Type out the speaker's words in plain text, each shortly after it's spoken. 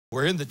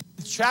We're in the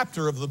 10th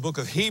chapter of the book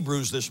of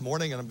Hebrews this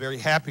morning, and I'm very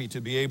happy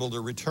to be able to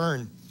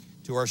return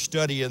to our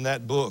study in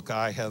that book.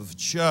 I have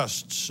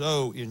just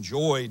so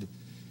enjoyed.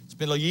 It's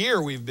been a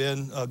year we've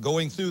been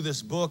going through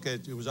this book.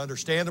 It was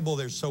understandable.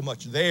 There's so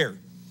much there,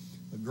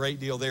 a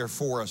great deal there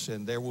for us,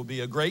 and there will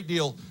be a great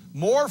deal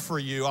more for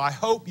you. I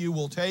hope you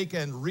will take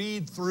and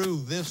read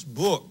through this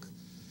book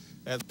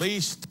at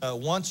least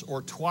once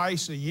or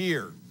twice a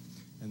year,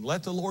 and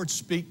let the Lord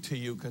speak to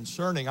you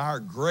concerning our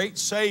great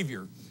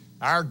Savior,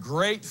 our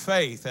great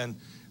faith, and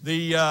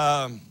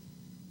the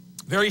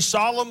very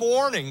solemn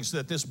warnings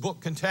that this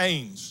book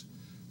contains.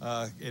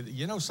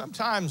 You know,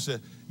 sometimes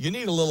you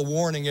need a little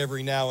warning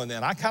every now and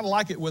then. I kind of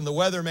like it when the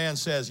weatherman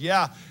says,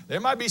 yeah, there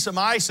might be some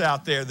ice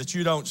out there that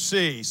you don't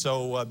see,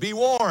 so be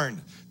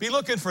warned. Be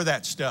looking for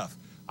that stuff.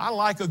 I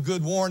like a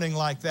good warning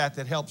like that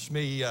that helps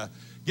me,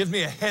 gives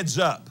me a heads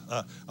up,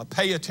 a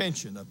pay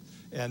attention.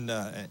 And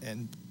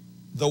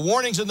the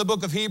warnings in the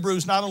book of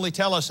Hebrews not only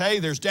tell us, hey,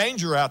 there's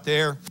danger out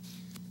there,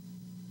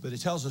 but it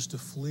tells us to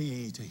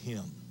flee to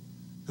Him,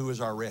 who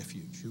is our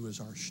refuge, who is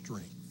our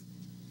strength.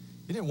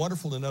 Isn't it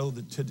wonderful to know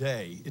that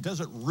today, it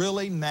doesn't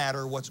really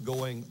matter what's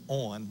going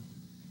on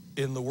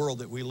in the world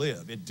that we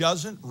live. It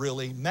doesn't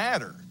really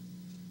matter,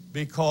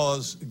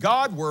 because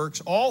God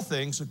works all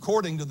things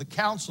according to the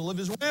counsel of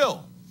His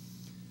will.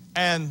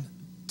 And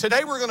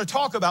today we're going to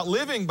talk about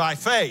living by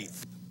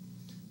faith.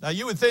 Now,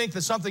 you would think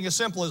that something as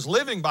simple as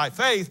living by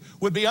faith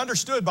would be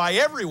understood by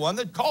everyone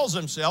that calls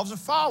themselves a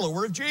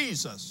follower of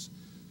Jesus.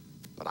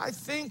 But I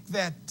think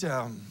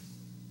that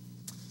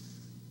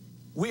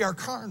we are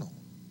carnal.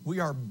 We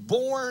are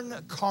born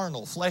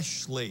carnal,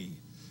 fleshly.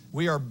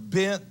 We are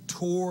bent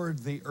toward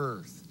the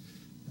earth.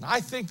 And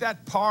I think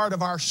that part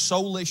of our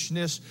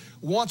soulishness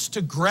wants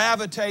to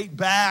gravitate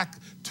back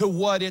to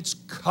what it's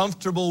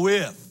comfortable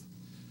with.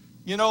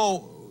 You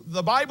know,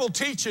 the Bible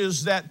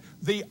teaches that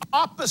the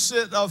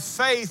opposite of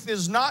faith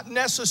is not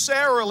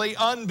necessarily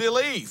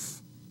unbelief.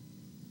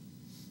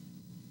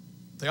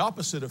 The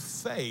opposite of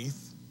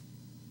faith,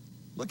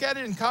 look at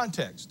it in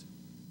context.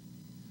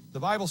 The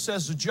Bible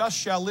says the just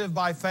shall live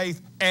by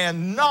faith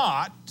and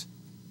not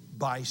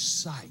by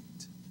sight.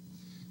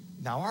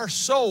 Now, our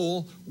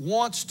soul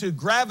wants to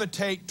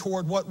gravitate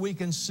toward what we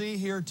can see,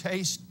 hear,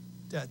 taste,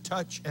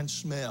 touch, and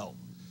smell.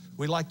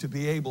 We like to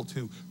be able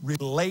to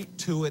relate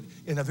to it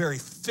in a very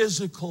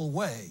physical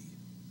way.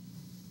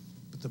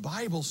 But the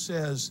Bible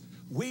says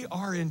we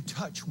are in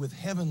touch with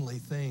heavenly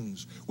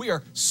things. We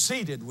are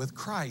seated with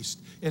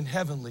Christ in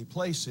heavenly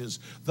places.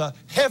 The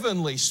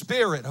heavenly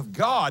Spirit of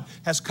God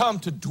has come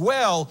to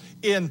dwell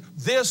in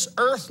this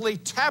earthly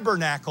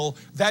tabernacle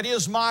that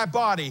is my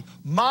body.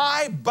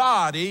 My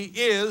body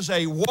is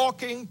a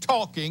walking,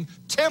 talking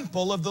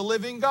temple of the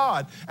living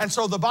God. And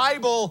so the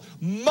Bible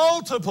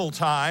multiple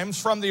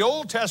times from the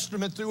Old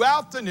Testament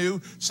throughout the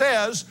New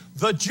says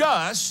the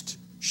just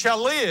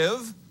shall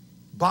live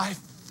by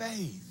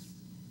faith.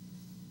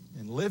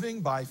 And living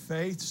by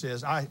faith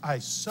says, I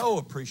so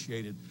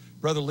appreciated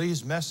Brother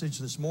Lee's message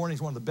this morning.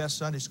 It's one of the best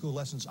Sunday school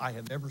lessons I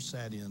have ever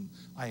sat in.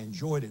 I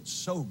enjoyed it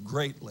so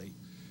greatly.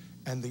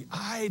 And the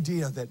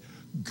idea that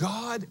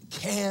God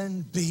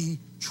can be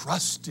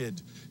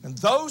trusted. And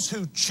those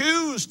who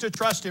choose to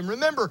trust Him,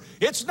 remember,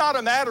 it's not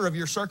a matter of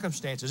your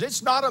circumstances.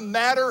 It's not a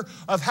matter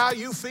of how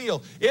you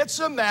feel. It's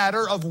a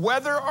matter of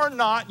whether or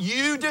not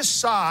you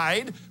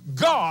decide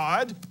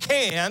God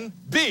can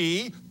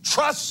be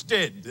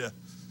trusted.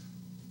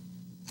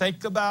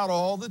 Think about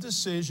all the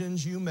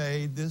decisions you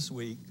made this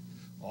week,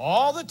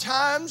 all the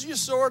times you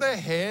sort of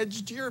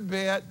hedged your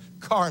bet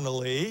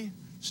carnally,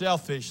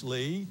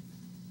 selfishly,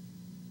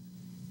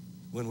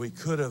 when we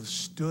could have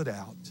stood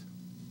out.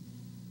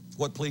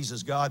 What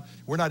pleases God?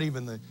 We're not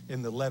even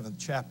in the 11th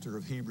chapter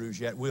of Hebrews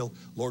yet. We'll,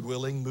 Lord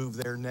willing, move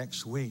there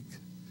next week.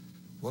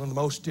 One of the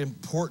most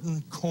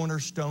important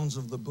cornerstones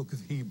of the book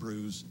of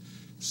Hebrews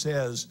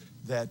says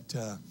that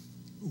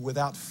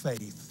without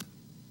faith,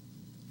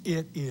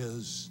 it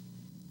is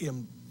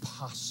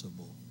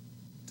impossible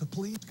to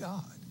please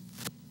God.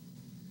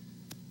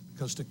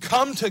 Because to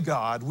come to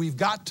God, we've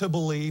got to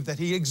believe that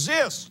He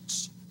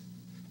exists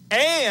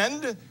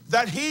and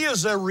that He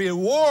is a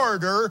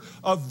rewarder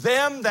of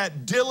them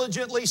that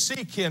diligently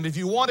seek Him. If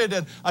you wanted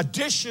an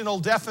additional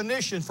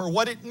definition for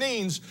what it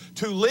means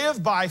to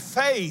live by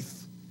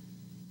faith,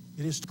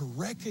 it is to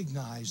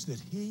recognize that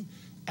He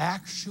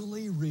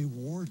actually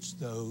rewards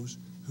those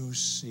who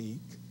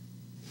seek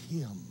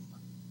Him.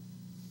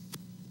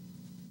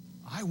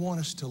 I want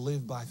us to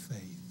live by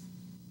faith.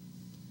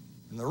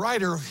 And the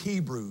writer of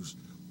Hebrews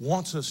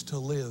wants us to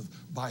live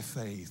by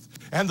faith.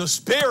 And the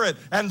Spirit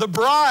and the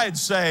bride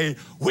say,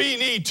 we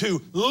need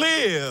to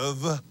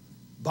live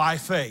by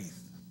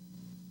faith.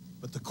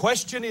 But the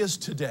question is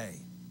today,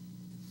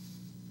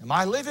 am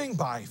I living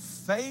by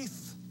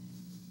faith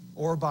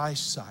or by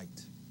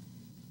sight?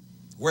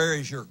 Where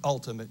is your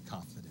ultimate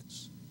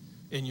confidence?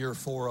 In your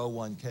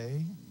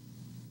 401k?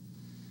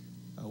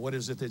 What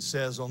is it that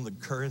says on the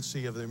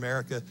currency of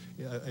America?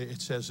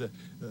 It says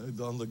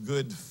on the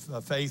good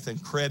faith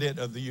and credit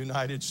of the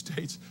United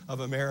States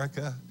of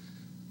America.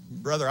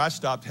 Brother, I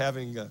stopped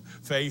having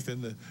faith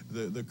in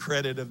the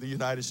credit of the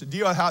United States.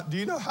 Do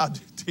you know how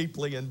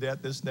deeply in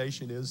debt this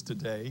nation is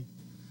today?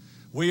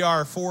 We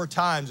are 4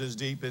 times as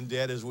deep in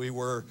debt as we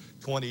were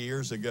 20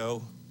 years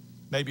ago,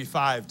 maybe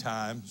 5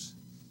 times.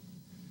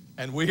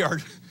 And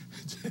we're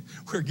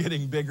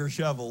getting bigger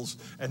shovels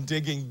and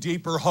digging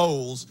deeper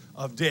holes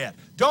of debt.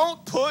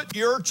 Don't put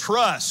your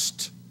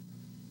trust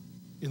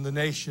in the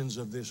nations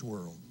of this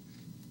world.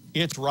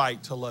 It's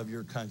right to love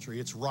your country.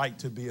 It's right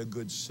to be a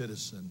good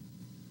citizen.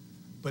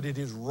 But it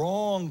is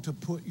wrong to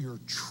put your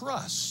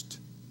trust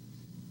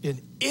in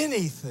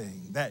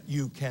anything that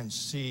you can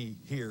see,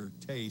 hear,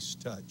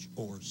 taste, touch,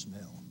 or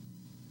smell.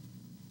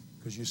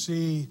 Because you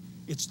see,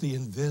 it's the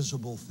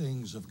invisible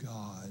things of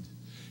God.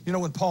 You know,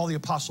 when Paul the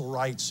Apostle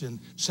writes in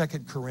 2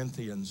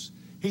 Corinthians,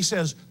 he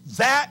says,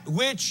 that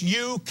which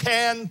you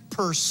can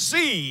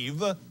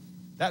perceive,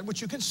 that which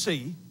you can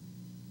see,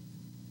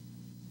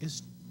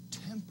 is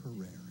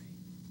temporary.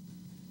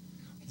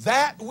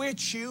 That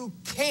which you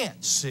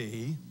can't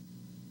see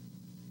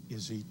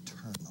is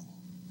eternal,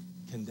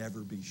 can never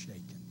be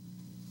shaken.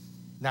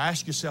 Now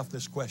ask yourself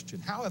this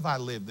question: how have I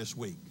lived this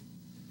week?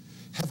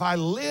 Have I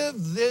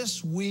lived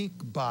this week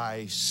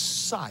by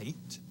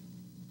sight,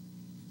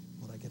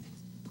 what I can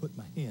put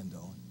my hand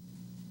on?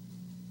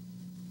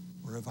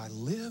 Or have I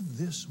lived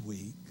this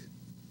week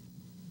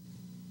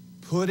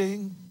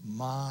putting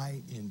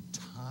my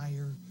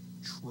entire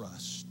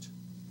trust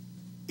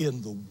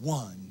in the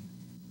one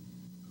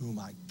whom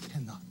I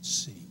cannot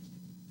see?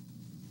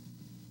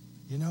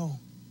 You know,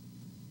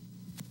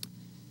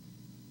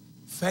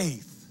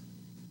 faith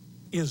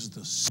is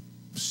the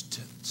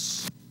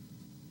substance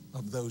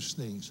of those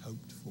things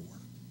hoped for.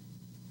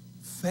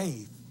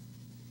 Faith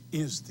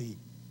is the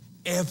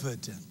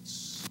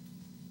evidence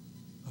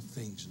of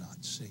things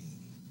not seen.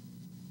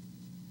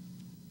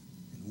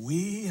 And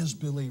we as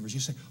believers, you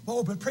say,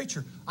 oh, but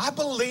preacher, I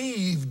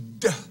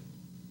believed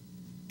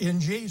in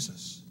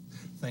Jesus.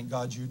 Thank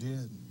God you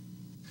did.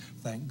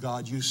 Thank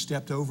God you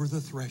stepped over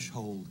the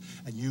threshold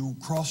and you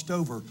crossed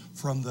over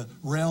from the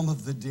realm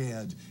of the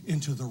dead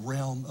into the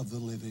realm of the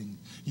living.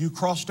 You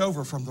crossed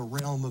over from the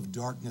realm of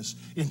darkness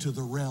into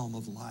the realm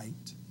of light.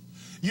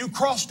 You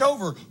crossed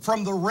over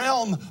from the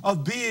realm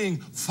of being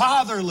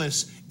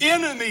fatherless,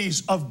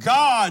 enemies of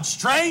God,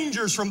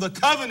 strangers from the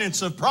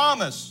covenants of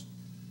promise,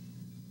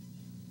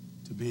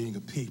 to being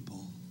a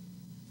people,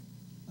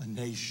 a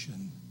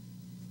nation,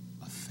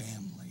 a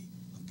family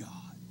of God.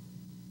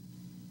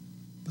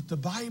 But the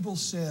Bible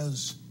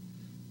says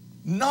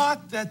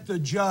not that the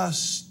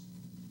just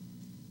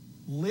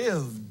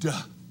lived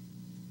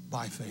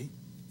by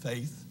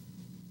faith,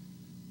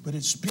 but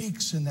it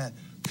speaks in that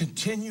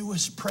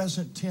continuous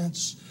present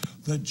tense,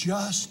 the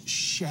just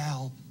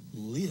shall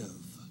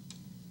live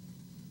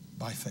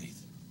by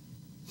faith.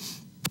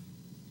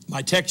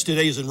 My text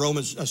today is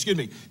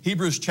in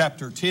Hebrews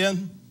chapter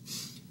 10,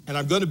 and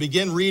I'm going to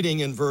begin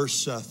reading in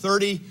verse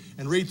 30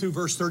 and read through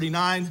verse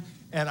 39.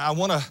 And I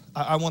want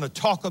to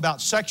talk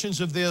about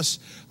sections of this.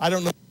 I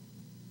don't know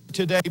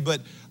today,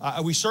 but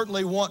we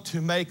certainly want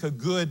to make a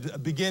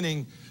good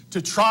beginning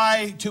to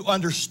try to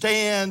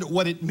understand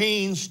what it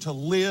means to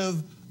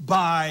live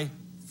by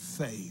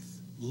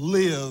faith.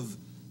 Live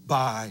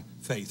by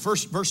faith.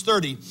 First, verse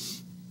 30. I'm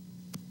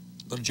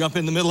going to jump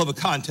in the middle of a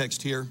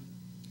context here.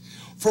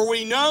 For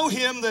we know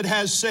him that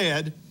has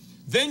said,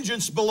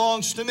 vengeance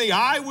belongs to me.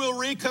 I will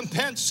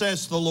recompense,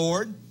 says the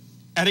Lord.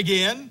 And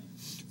again,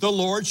 the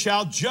Lord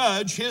shall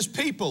judge his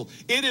people.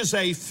 It is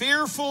a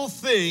fearful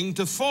thing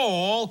to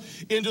fall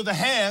into the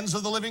hands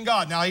of the living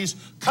God. Now, he's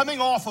coming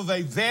off of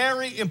a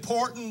very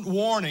important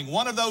warning,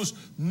 one of those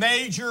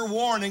major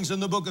warnings in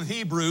the book of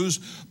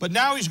Hebrews, but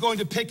now he's going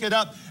to pick it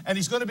up, and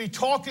he's going to be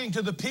talking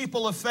to the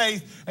people of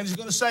faith, and he's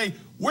going to say,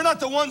 we're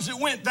not the ones that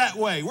went that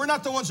way. We're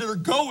not the ones that are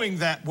going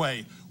that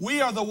way.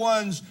 We are the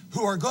ones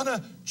who are going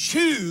to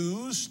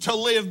choose to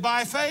live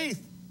by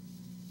faith.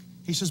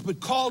 He says, but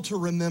call to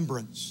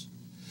remembrance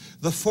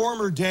the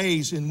former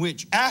days in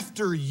which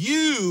after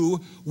you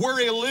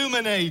were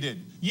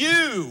illuminated.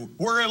 You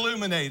were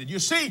illuminated. You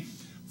see,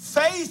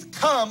 faith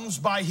comes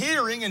by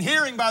hearing, and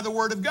hearing by the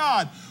Word of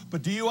God.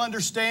 But do you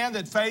understand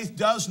that faith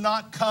does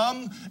not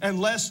come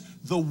unless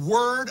the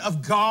Word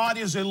of God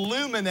is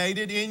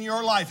illuminated in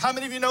your life? How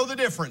many of you know the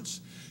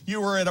difference? You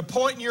were at a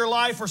point in your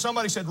life where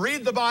somebody said,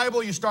 read the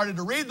Bible. You started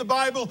to read the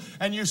Bible,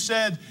 and you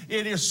said,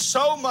 it is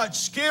so much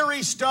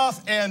scary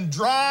stuff and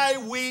dry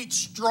wheat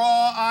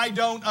straw, I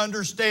don't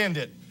understand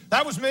it.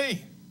 That was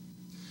me.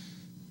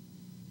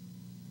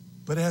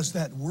 But as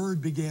that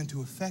word began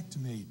to affect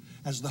me,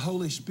 as the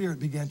Holy Spirit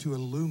began to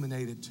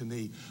illuminate it to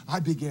me, I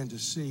began to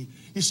see.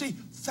 You see,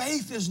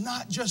 faith is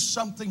not just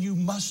something you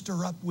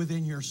muster up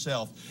within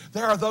yourself.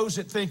 There are those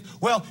that think,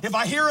 well, if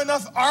I hear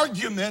enough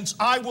arguments,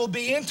 I will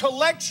be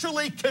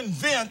intellectually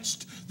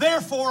convinced,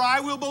 therefore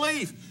I will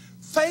believe.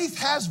 Faith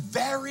has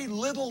very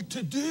little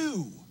to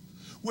do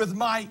with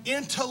my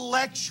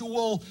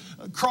intellectual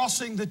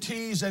crossing the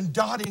T's and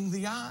dotting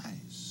the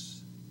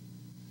I's.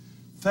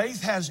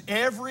 Faith has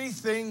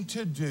everything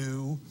to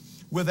do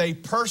with a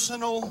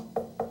personal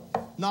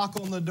knock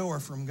on the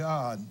door from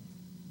God.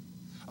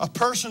 A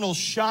personal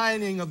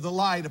shining of the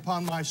light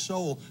upon my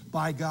soul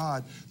by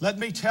God. Let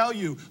me tell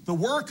you, the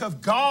work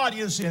of God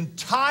is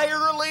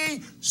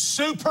entirely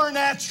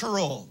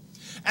supernatural.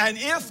 And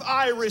if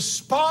I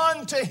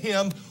respond to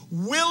Him,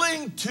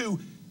 willing to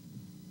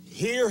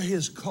hear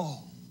His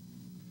call,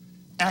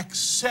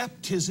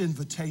 accept His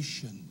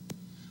invitation,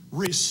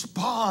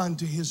 respond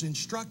to His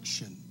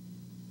instruction,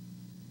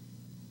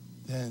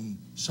 then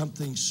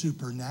something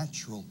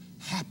supernatural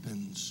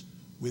happens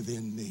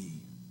within me.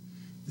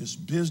 This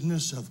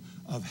business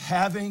of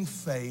having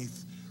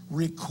faith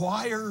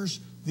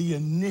requires the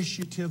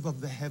initiative of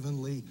the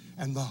heavenly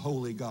and the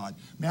holy God.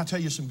 May I tell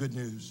you some good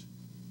news?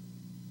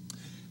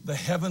 The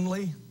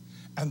heavenly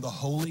and the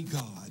holy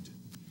God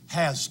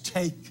has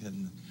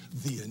taken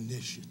the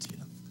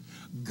initiative.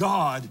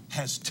 God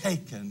has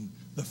taken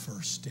the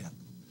first step.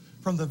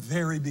 From the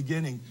very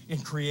beginning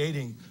in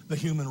creating the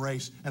human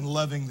race and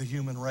loving the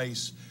human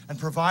race and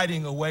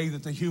providing a way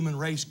that the human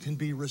race can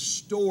be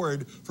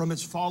restored from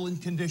its fallen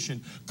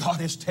condition,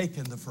 God has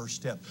taken the first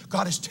step.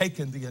 God has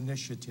taken the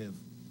initiative.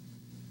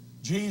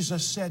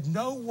 Jesus said,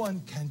 "No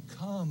one can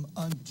come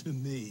unto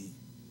me."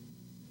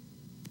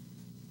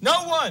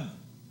 No one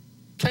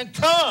can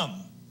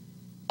come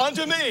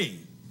unto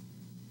me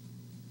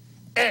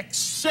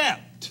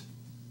except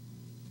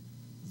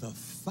the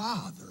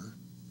Father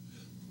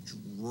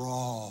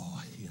draw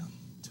him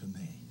to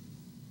me.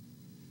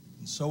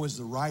 And so as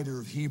the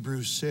writer of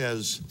Hebrews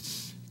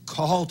says,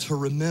 call to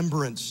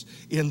remembrance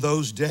in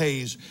those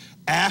days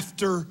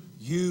after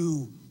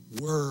you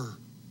were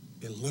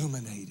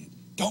illuminated.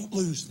 Don't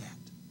lose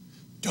that.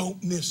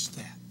 Don't miss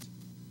that.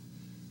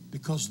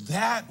 Because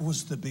that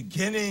was the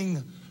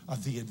beginning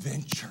of the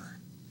adventure.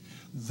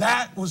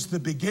 That was the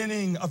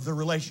beginning of the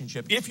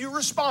relationship, if you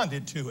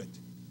responded to it.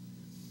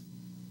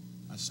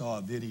 I saw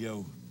a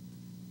video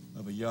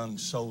of a young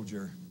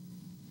soldier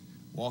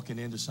walking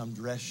into some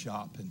dress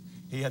shop, and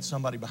he had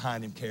somebody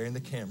behind him carrying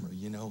the camera,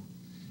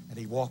 and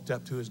he walked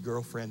up to his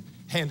girlfriend,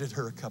 handed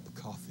her a cup of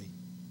coffee.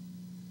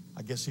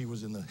 I guess he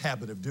was in the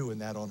habit of doing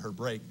that on her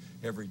break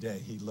every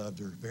day. He loved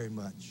her very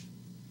much.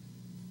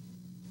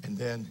 And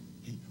then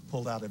he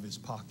pulled out of his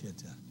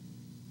pocket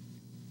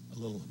a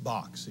little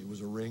box. It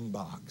was a ring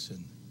box,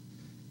 and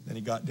then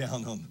he got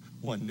down on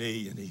one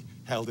knee and he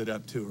held it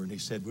up to her and he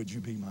said, "Would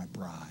you be my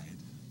bride?"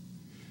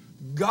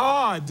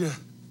 God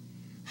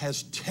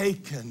has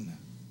taken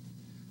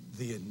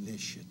the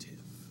initiative.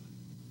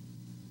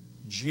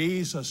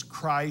 Jesus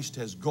Christ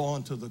has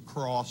gone to the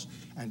cross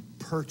and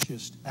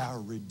purchased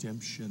our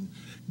redemption,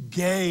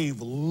 gave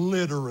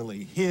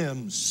literally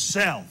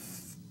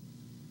Himself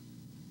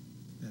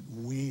that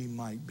we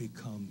might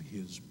become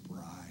His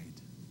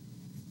bride.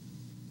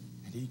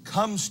 And He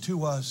comes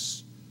to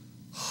us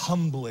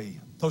humbly.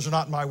 Those are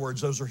not my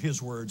words, those are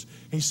His words.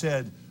 He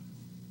said,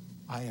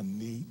 "I am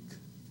meek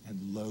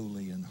and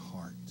lowly in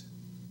heart."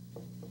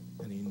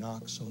 And He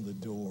knocks on the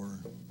door.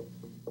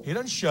 He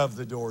doesn't shove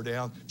the door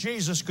down.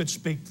 Jesus could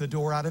speak the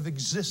door out of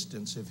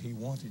existence if He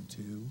wanted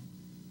to.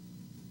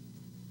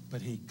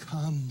 But He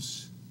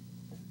comes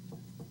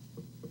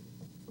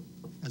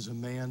as a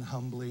man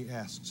humbly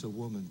asks a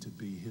woman to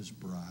be his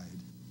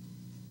bride.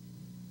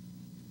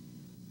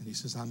 And He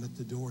says, "I'm at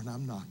the door and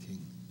I'm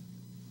knocking.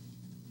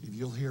 If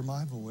you'll hear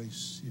my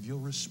voice, if you'll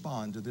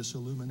respond to this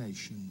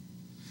illumination,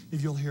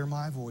 if you'll hear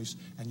my voice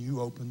and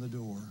you open the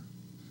door."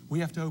 We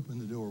have to open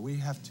the door. We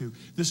have to.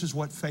 This is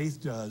what faith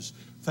does.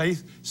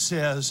 Faith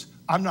says,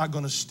 I'm not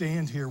going to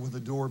stand here with a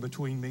door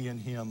between me and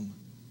Him.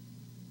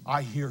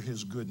 I hear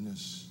His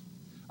goodness.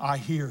 I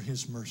hear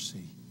His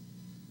mercy.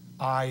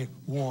 I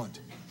want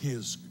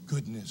His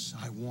goodness.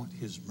 I want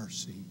His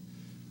mercy.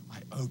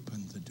 I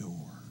open the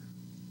door.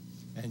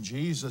 And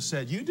Jesus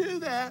said, "You do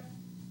that,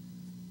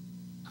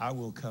 I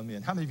will come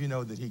in." How many of you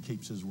know that He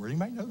keeps His word? You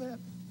might know that.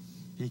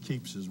 He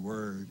keeps His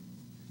word.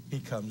 He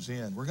comes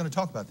in. We're going to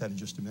talk about that in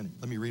just a minute.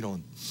 Let me read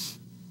on.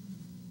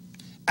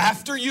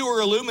 After you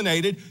were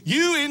illuminated,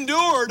 you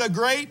endured a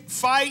great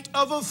fight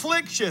of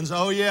afflictions.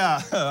 Oh,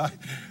 yeah.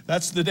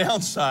 That's the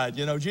downside.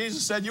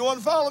 Jesus said, "You want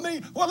to follow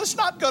me?" Well, it's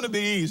not going to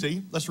be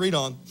easy. Let's read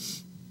on.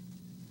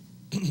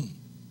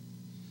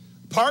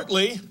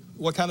 Partly,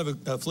 what kind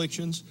of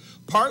afflictions?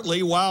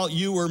 Partly while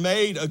you were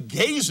made a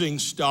gazing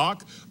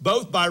stock,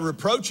 both by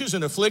reproaches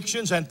and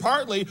afflictions, and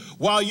partly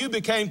while you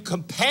became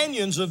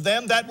companions of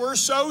them that were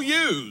so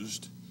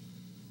used.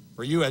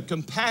 For you had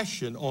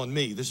compassion on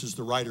me. This is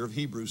the writer of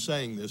Hebrews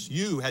saying this.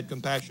 You had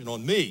compassion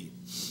on me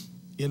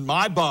in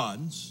my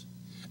bonds,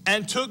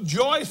 and took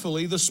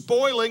joyfully the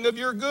spoiling of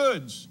your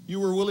goods. You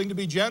were willing to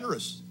be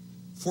generous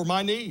for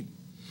my need,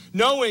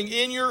 knowing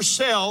in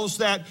yourselves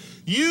that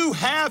you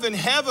have in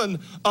heaven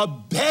a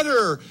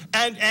better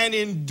and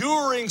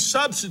enduring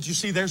substance. You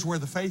see, there's where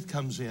the faith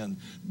comes in.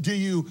 Do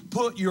you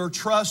put your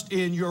trust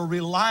in, your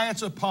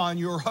reliance upon,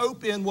 your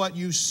hope in what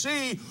you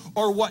see,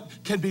 or what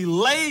can be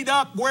laid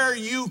up where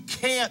you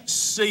can't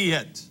see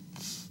it?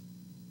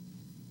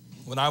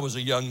 When I was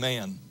a young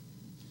man,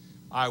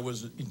 I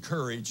was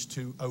encouraged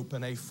to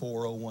open a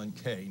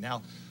 401k.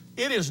 Now,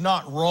 It is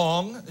not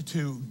wrong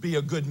to be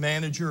a good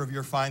manager of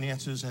your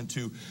finances and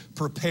to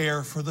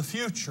prepare for the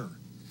future.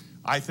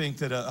 I think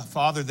that a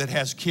father that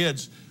has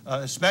kids,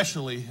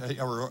 especially,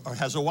 or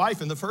has a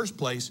wife in the first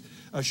place,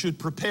 should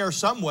prepare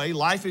some way,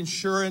 life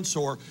insurance,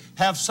 or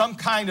have some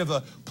kind of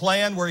a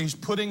plan where he's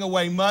putting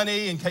away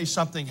money in case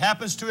something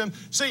happens to him.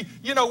 See,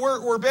 you know,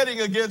 we're betting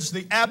against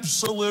the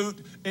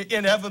absolute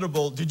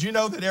inevitable. Did you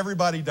know that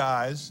everybody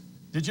dies?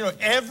 Did you know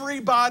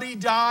everybody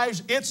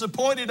dies? It's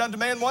appointed unto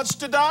man once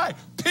to die,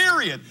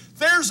 period.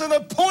 There's an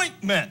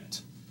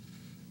appointment.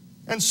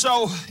 And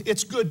so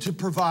it's good to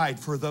provide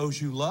for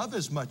those you love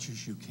as much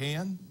as you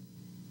can.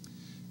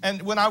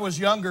 And when I was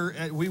younger,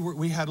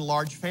 we had a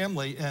large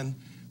family, and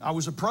I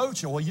was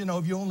approached, well, you know,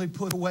 if you only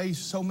put away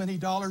so many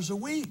dollars a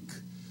week,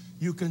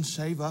 you can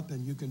save up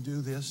and you can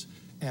do this.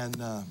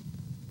 And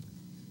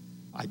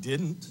I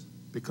didn't,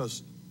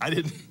 because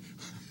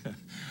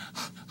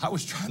I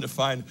was trying to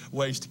find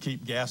ways to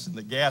keep gas in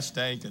the gas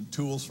tank and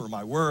tools for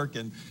my work.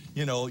 And,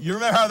 you know, you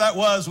remember how that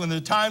was when the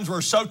times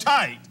were so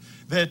tight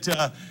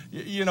that,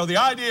 you know, the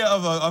idea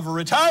of a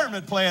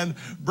retirement plan,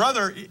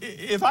 brother,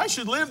 if I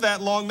should live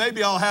that long,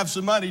 maybe I'll have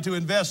some money to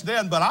invest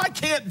then, but I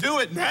can't do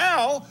it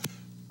now.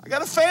 I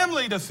got a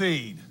family to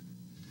feed.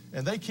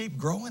 And they keep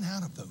growing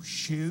out of those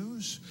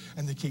shoes,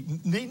 and they keep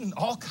needing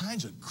all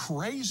kinds of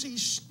crazy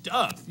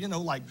stuff, you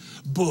know, like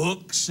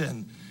books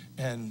and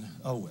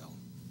oh well.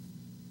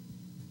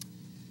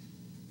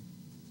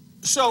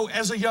 So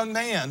as a young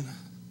man,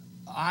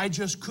 I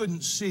just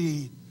couldn't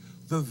see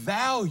the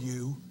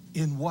value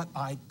in what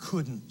I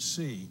couldn't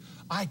see.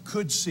 I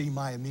could see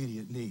my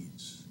immediate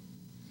needs.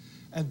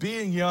 And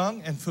being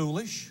young and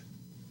foolish,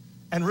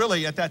 and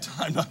really at that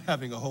time not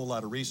having a whole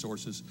lot of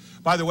resources.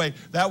 By the way,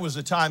 that was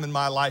a time in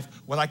my life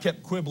when I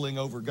kept quibbling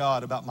over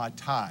God about my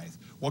tithe.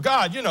 Well,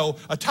 God, you know,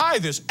 a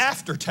tithe is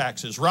after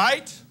taxes,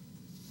 right?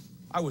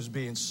 I was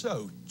being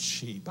so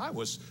cheap. I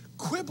was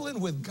quibbling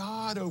with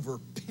God over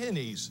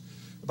pennies.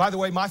 By the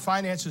way, my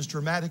finances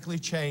dramatically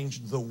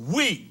changed the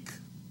week.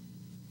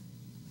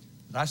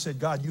 And I said,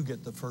 God, you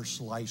get the first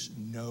slice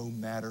no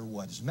matter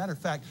what. As a matter of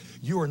fact,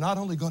 you are not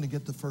only going to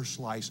get the first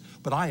slice,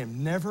 but I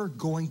am never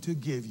going to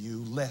give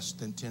you less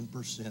than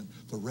 10%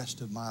 the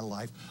rest of my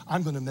life.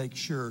 I'm going to make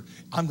sure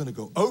I'm going to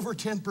go over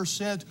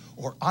 10%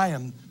 or I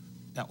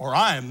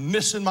am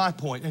missing my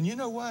point. And you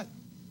know what?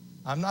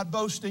 I'm not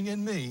boasting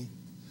in me.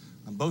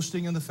 I'm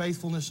boasting in the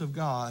faithfulness of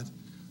God.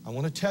 I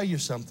want to tell you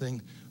something.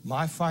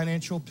 My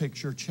financial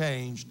picture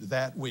changed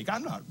that week.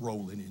 I'm not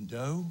rolling in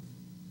dough.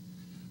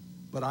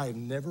 But I have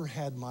never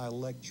had my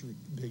electric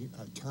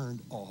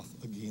turned off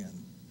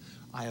again.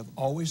 I have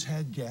always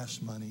had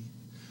gas money.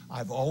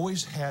 I've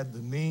always had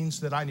the means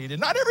that I needed.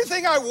 Not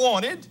everything I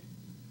wanted.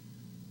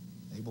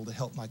 Able to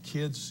help my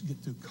kids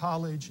get through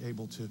college,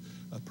 able to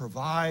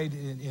provide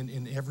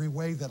in every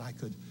way that I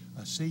could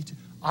see.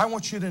 I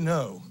want you to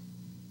know,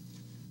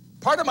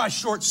 part of my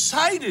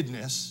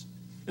short-sightedness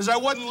is I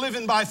wasn't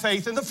living by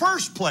faith in the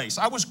first place.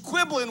 I was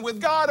quibbling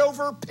with God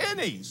over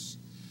pennies.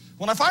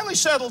 When I finally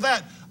settled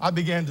that, I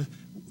began to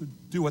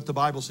do what the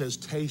Bible says,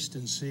 taste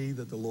and see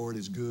that the Lord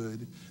is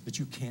good, that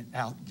you can't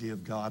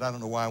outgive God. I don't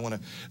know why I want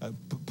to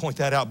point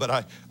that out, but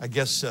I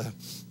guess,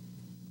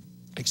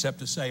 except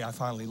to say I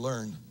finally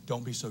learned,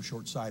 don't be so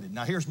short-sighted.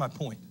 Now here's my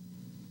point.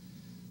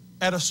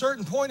 At a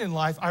certain point in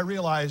life, I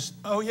realized,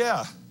 oh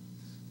yeah,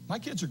 my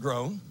kids are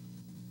grown.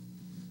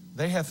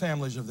 They have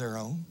families of their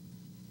own,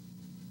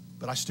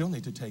 but I still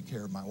need to take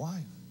care of my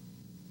wife.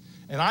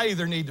 And I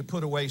either need to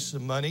put away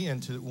some money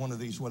into one of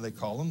these, what do they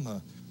call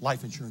them,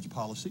 life insurance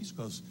policies,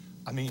 because,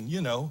 I mean,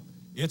 you know,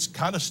 it's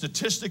kind of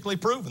statistically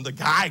proven. The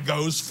guy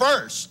goes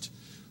first.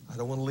 I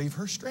don't want to leave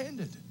her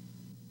stranded.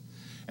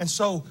 And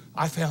so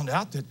I found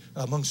out that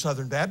among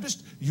Southern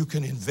Baptists, you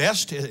can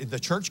invest, the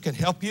church can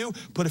help you,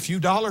 put a few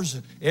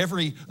dollars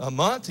every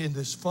month in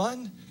this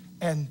fund,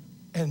 and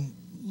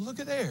look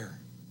at there.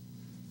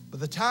 By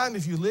the time,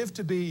 if you live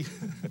to be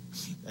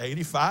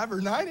 85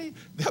 or 90,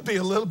 there'll be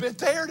a little bit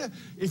there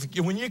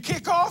when you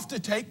kick off to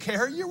take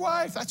care of your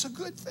wife. That's a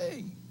good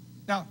thing.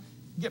 Now,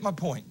 get my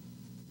point.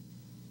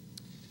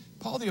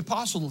 Paul the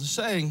Apostle is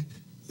saying,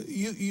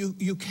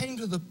 you came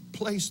to the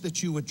place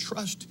that you would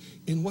trust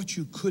in what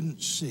you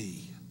couldn't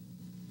see.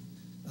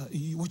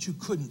 What you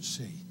couldn't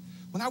see.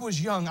 When I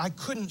was young, I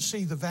couldn't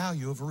see the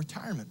value of a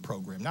retirement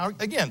program. Now,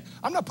 again,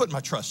 I'm not putting my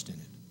trust in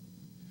it.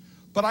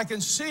 But I can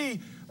see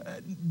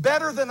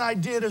better than I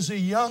did as a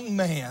young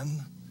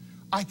man.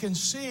 I can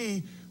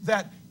see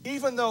that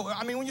even though,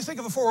 I mean, when you think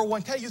of a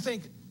 401k, you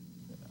think,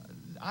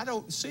 I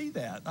don't see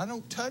that. I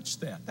don't touch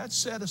that. That's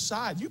set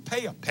aside. You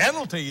pay a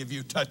penalty if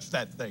you touch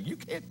that thing. You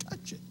can't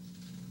touch it.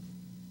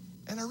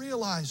 And I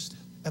realized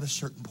at a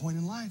certain point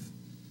in life,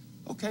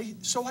 okay,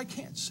 so I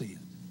can't see it.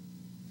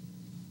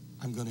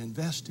 I'm going to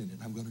invest in it.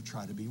 I'm going to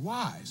try to be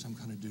wise. I'm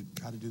going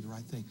to try to do the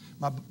right thing.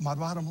 My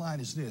bottom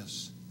line is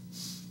this.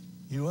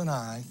 You and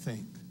I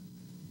think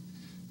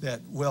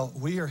that, well,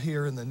 we are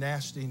here in the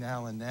nasty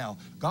now and now.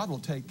 God will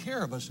take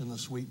care of us in the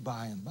sweet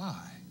by and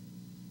by.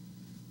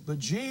 But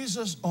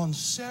Jesus on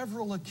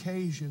several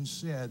occasions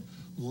said,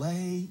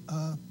 lay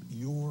up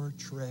your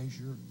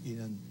treasure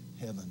in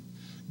heaven.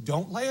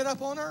 Don't lay it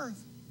up on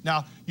earth.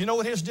 Now, you know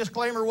what his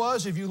disclaimer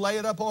was? If you lay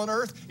it up on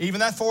earth, even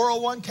that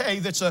 401k,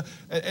 that's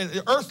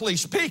earthly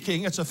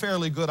speaking, it's a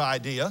fairly good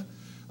idea,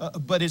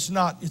 but it's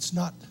not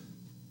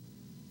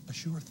a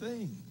sure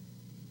thing.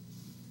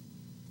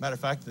 Matter of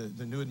fact,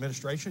 the new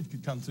administration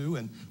could come through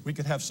and we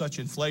could have such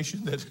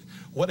inflation that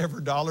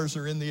whatever dollars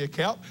are in the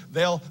account,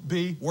 they'll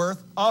be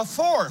worth a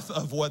fourth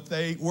of what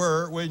they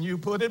were when you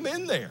put them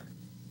in there.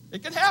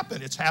 It can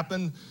happen. It's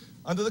happened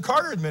under the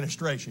Carter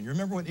administration. You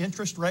remember when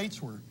interest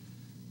rates were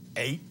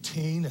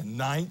 18 and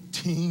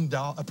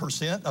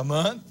 19% a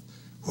month?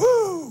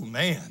 Whoo,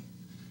 man.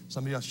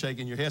 Some of you are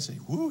shaking your head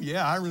saying, whoo,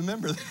 yeah, I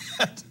remember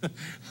that.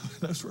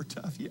 Those were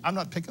tough. I'm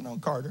not picking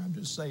on Carter. I'm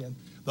just saying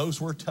those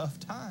were tough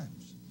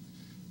times.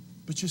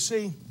 But you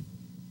see,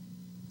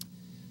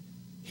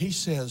 he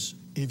says,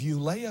 if you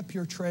lay up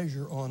your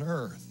treasure on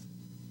earth,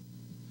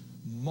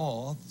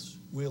 moths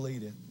will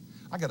eat it.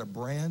 I got a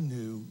brand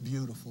new,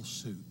 beautiful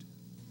suit.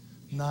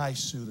 Nice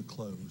suit of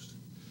clothes.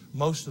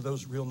 Most of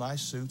those real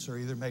nice suits are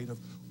either made of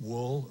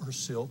wool or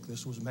silk.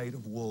 This was made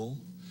of wool.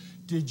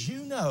 Did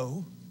you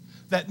know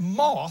that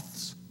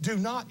moths do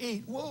not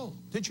eat wool?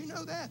 Did you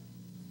know that?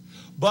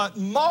 But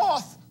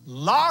moth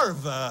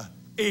larvae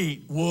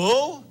eat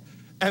wool.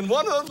 And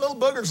one of those little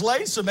boogers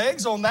laid some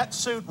eggs on that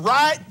suit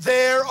right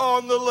there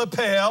on the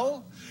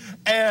lapel.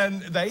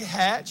 And they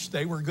hatched.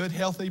 They were good,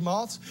 healthy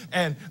moths.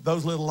 And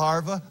those little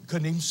larvae,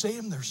 couldn't even see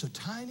them. They're so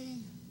tiny.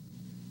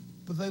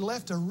 But they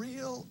left a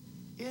real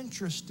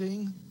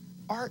interesting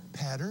art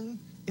pattern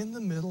in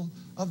the middle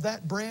of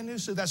that brand new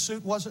suit. That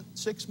suit wasn't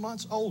 6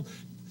 months old.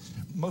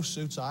 Most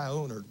suits I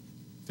own are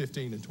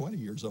 15 and 20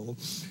 years old.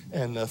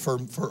 And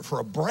for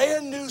a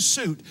brand new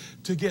suit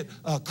to get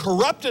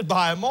corrupted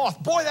by a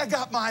moth, boy, that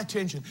got my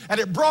attention. And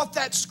it brought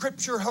that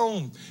scripture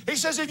home. He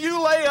says, if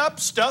you lay up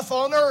stuff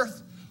on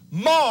earth,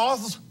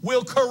 moths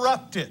will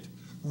corrupt it.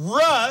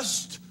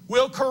 Rust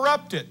will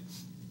corrupt it.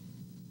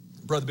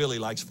 Brother Billy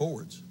likes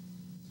forwards.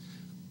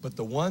 But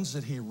the ones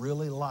that he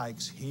really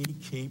likes, he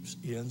keeps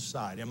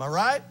inside. Am I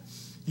right?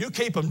 You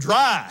keep them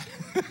dry.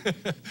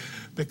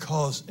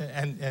 Because,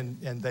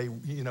 and they,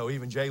 you know,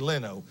 even Jay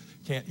Leno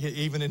can't,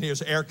 even in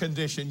his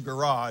air-conditioned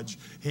garage,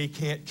 he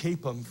can't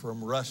keep them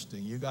from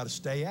rusting. You got to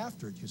stay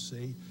after it, you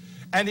see.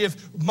 And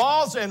if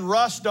moths and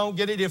rust don't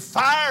get it, if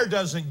fire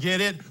doesn't get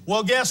it,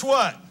 well, guess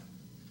what?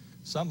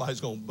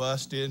 Somebody's going to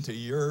bust into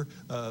your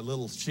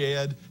little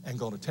shed and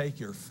going to take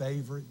your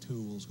favorite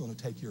tools, going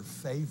to take your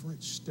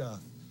favorite stuff.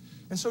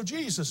 And so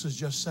Jesus is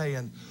just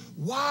saying,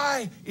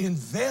 why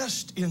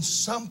invest in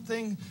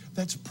something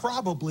that's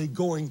probably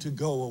going to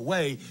go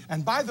away?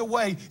 And by the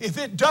way, if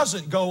it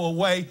doesn't go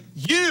away,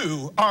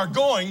 you are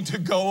going to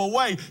go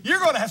away. You're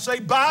going to have to say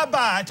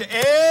bye-bye to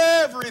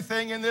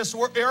everything in this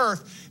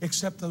earth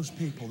except those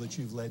people that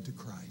you've led to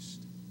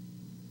Christ.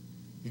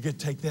 You get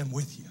to take them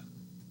with you.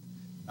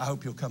 I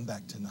hope you'll come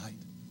back tonight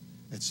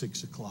at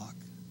 6 o'clock.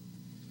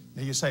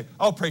 Now you say,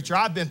 oh, preacher,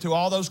 I've been through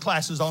all those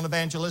classes on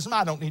evangelism.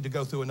 I don't need to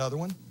go through another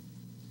one.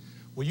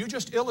 Well, you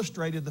just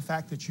illustrated the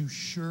fact that you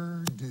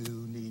sure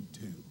do need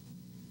to.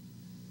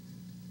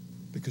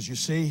 Because you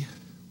see,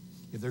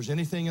 if there's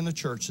anything in the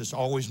church that's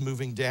always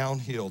moving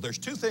downhill, there's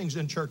two things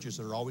in churches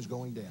that are always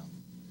going down: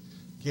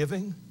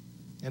 giving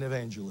and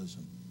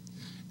evangelism.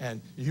 And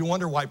if you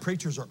wonder why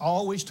preachers are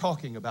always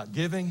talking about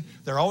giving,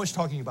 they're always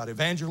talking about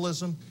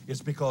evangelism,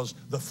 it's because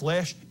the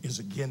flesh is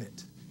against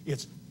it.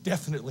 It's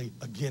definitely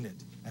against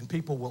it. And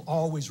people will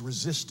always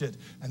resist it,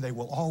 and they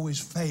will always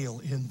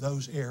fail in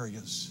those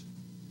areas.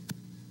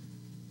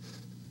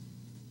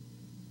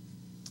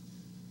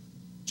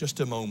 Just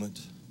a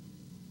moment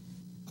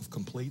of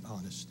complete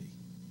honesty.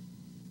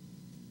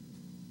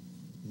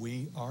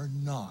 We are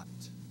not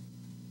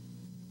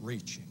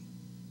reaching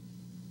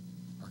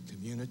our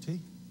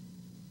community,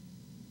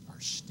 our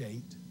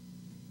state,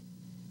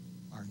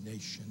 our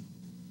nation,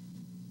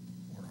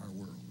 or our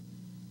world.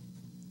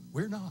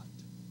 We're not.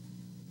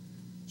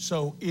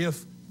 So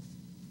if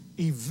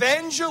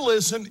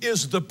evangelism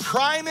is the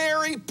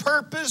primary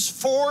purpose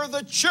for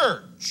the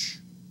church,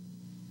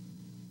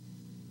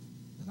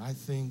 then I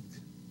think,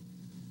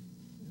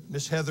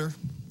 Miss Heather,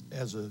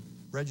 as a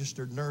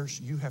registered nurse,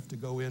 you have to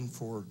go in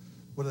for,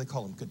 what do they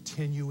call them,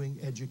 continuing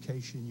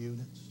education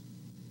units.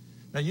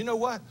 Now, you know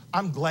what?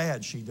 I'm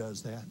glad she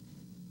does that.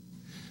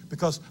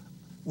 Because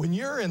when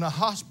you're in a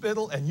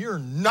hospital and you're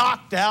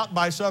knocked out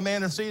by some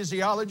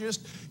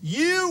anesthesiologist,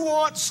 you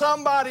want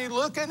somebody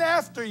looking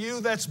after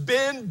you that's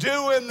been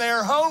doing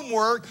their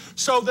homework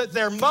so that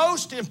their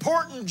most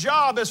important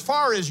job, as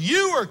far as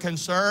you are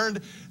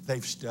concerned,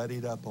 they've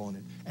studied up on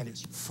it and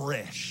it's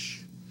fresh.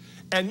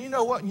 And you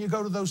know what? When you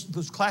go to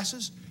those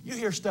classes, you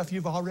hear stuff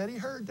you've already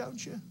heard,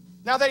 don't you?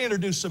 Now, they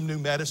introduce some new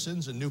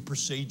medicines and new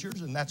procedures,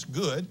 and that's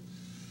good.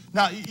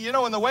 Now, you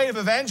know, in the way of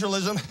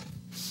evangelism,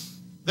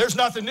 there's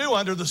nothing new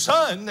under the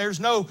sun. There's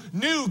no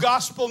new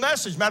gospel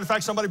message. Matter of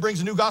fact, somebody brings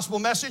a new gospel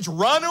message,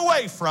 run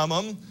away from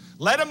them.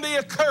 Let them be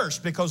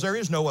accursed, because there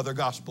is no other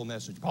gospel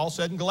message. Paul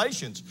said in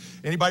Galatians,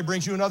 anybody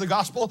brings you another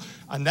gospel,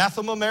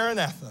 anathema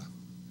maranatha.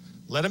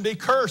 Let him be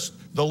cursed.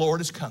 The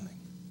Lord is coming.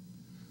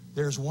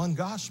 There's one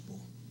gospel.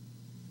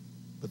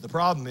 But the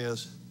problem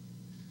is,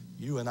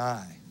 you and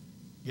I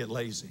get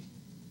lazy.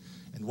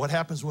 And what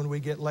happens when we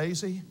get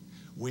lazy?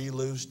 We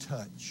lose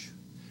touch.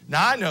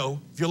 Now I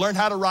know, if you learn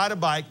how to ride a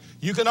bike,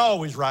 you can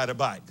always ride a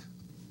bike.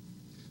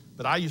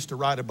 But I used to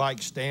ride a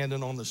bike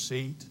standing on the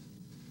seat,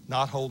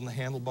 not holding the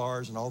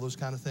handlebars and all those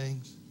kind of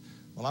things.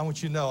 Well, I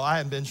want you to know, I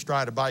haven't been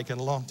astride a bike in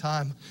a long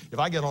time. If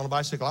I get on a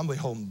bicycle, I'm going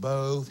to be holding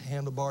both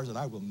handlebars, and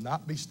I will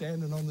not be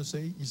standing on the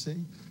seat, you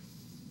see.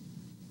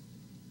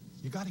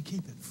 You got to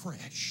keep it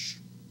fresh.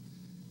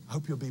 I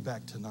hope you'll be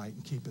back tonight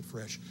and keep it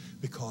fresh,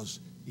 because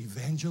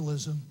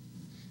evangelism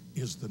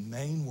is the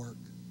main work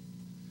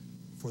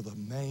for the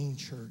main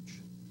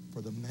church,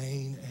 for the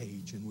main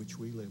age in which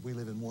we live. We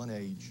live in one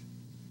age,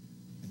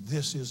 and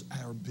this is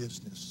our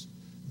business.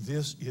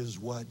 This is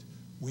what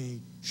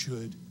we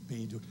should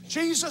be doing.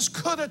 Jesus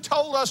could have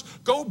told us,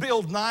 go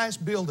build nice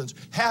buildings,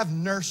 have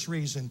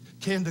nurseries and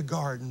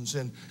kindergartens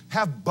and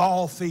have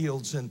ball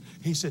fields. And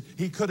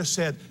he could have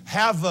said,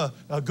 have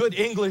a good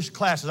English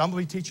classes. I'm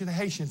going to be teaching a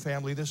Haitian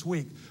family this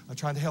week. I'm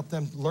trying to help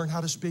them learn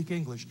how to speak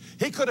English.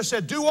 He could have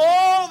said, do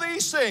all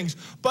these things,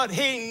 but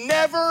he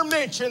never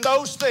mentioned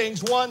those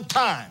things one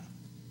time.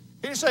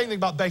 He didn't say anything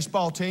about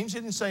baseball teams.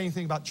 He didn't say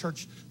anything about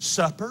church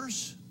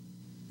suppers.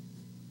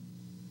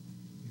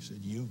 He said,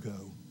 you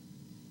go.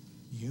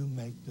 You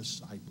make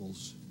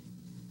disciples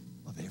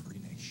of every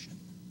nation.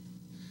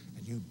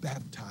 And you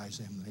baptize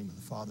them in the name of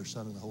the Father,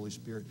 Son, and the Holy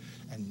Spirit.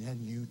 And then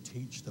you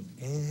teach them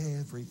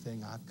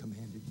everything I've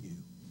commanded you.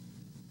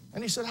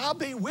 And he said, I'll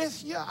be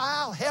with you.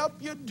 I'll help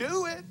you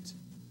do it.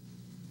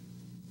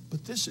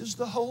 But this is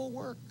the whole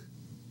work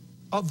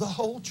of the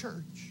whole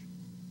church,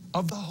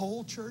 of the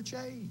whole church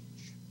age.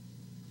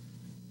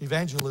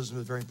 Evangelism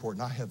is very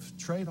important. I have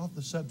strayed off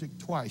the subject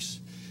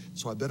twice,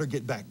 so I better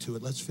get back to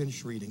it. Let's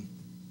finish reading.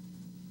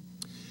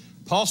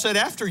 Paul said,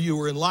 after you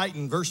were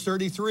enlightened, verse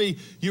 33,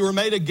 you were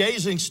made a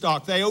gazing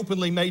stock. They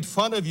openly made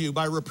fun of you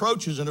by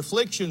reproaches and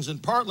afflictions,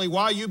 and partly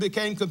why you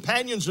became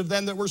companions of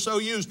them that were so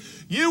used.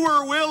 You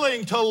were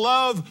willing to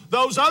love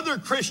those other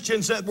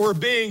Christians that were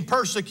being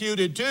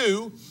persecuted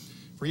too,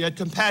 for you had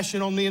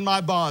compassion on me in my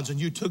bonds, and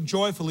you took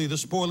joyfully the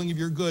spoiling of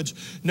your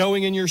goods,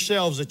 knowing in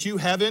yourselves that you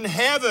have in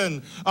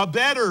heaven a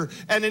better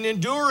and an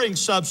enduring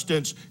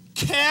substance.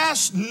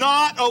 Cast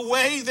not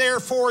away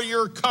therefore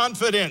your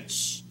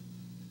confidence,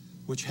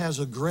 which has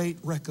a great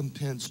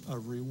recompense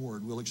of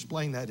reward. We'll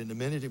explain that in a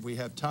minute if we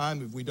have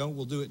time. If we don't,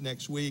 we'll do it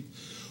next week.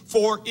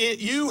 For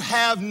you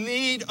have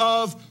need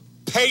of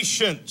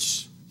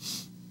patience,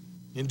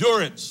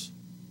 endurance,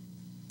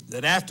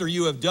 that after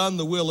you have done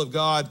the will of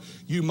God,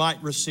 you might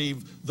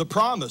receive the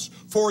promise.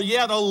 For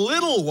yet a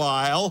little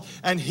while,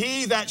 and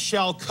he that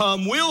shall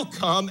come will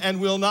come and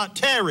will not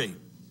tarry.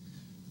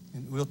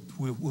 And we'll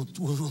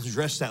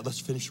address that. Let's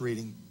finish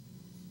reading.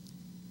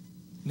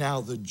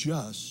 Now the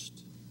just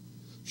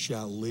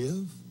shall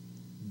live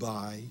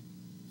by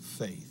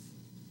faith.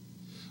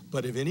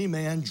 But if any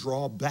man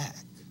draw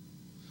back,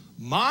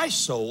 my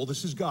soul,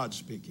 this is God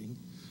speaking,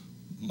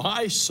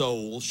 my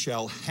soul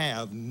shall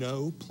have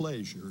no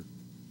pleasure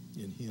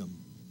in him.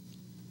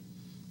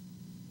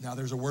 Now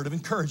there's a word of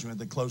encouragement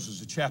that closes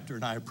the chapter,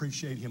 and I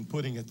appreciate him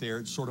putting it there.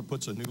 It sort of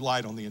puts a new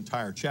light on the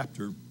entire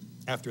chapter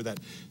after that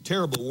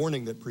terrible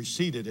warning that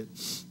preceded it.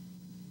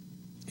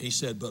 He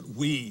said, but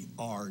we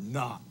are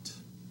not.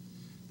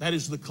 That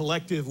is the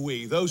collective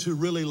we, those who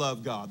really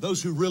love God,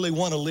 those who really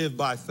want to live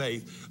by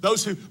faith,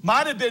 those who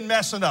might have been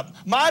messing up,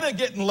 might have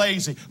getting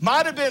lazy,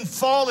 might have been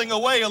falling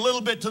away a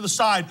little bit to the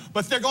side,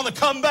 but they're going to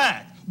come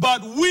back.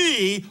 But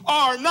we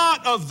are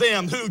not of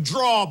them who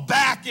draw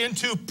back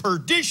into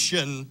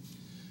perdition,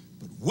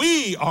 but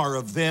we are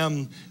of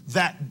them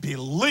that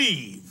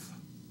believe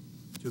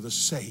to the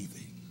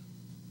saving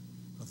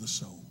of the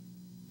soul.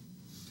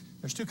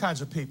 There's two kinds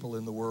of people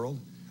in the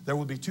world. There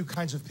will be two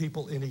kinds of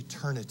people in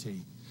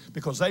eternity,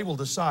 because they will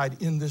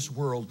decide in this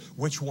world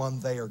which one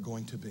they are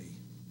going to be.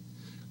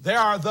 There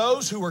are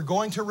those who are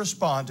going to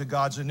respond to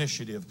God's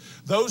initiative,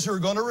 those who are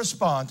going to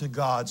respond to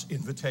God's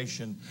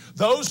invitation,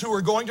 those who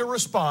are going to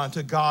respond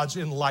to God's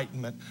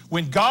enlightenment.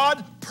 When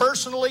God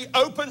personally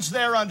opens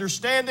their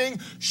understanding,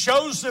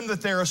 shows them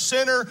that they're a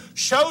sinner,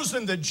 shows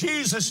them that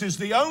Jesus is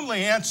the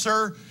only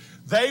answer,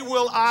 they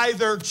will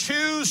either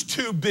choose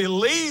to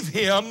believe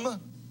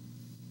him,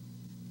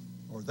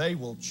 or they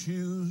will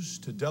choose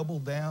to double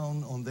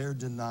down on their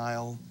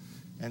denial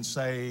and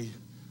say,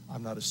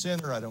 I'm not a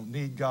sinner, I don't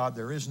need God,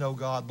 there is no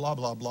God, blah,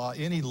 blah, blah.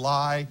 Any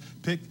lie,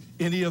 pick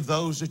any of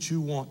those that you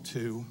want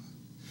to.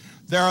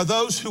 There are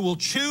those who will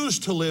choose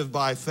to live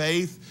by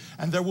faith,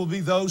 and there will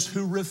be those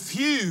who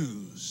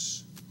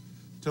refuse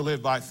to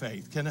live by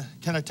faith.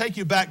 Can I take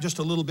you back just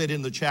a little bit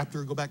in the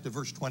chapter? Go back to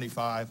verse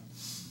 25,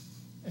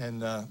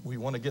 and we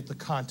want to get the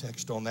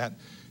context on that,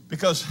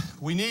 because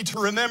we need to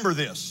remember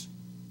this.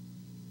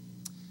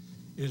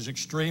 It is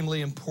extremely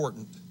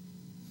important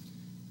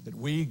that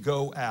we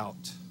go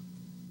out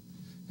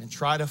and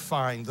try to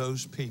find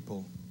those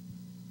people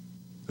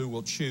who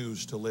will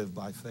choose to live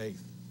by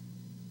faith.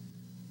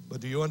 But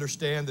do you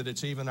understand that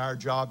it's even our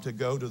job to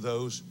go to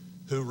those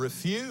who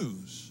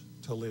refuse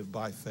to live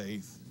by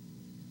faith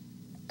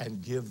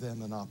and give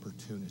them an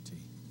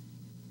opportunity?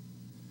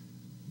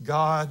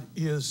 God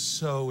is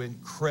so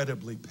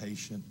incredibly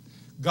patient.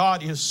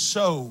 God is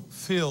so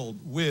filled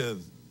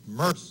with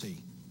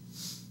mercy.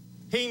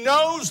 He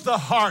knows the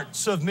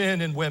hearts of men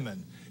and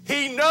women.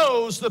 He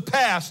knows the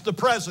past, the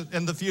present,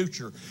 and the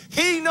future.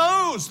 He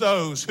knows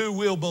those who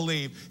will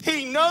believe.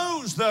 He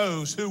knows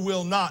those who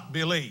will not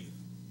believe.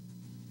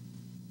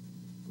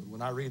 But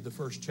when I read the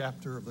first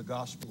chapter of the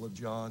Gospel of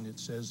John, it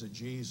says that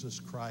Jesus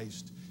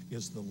Christ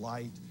is the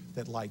light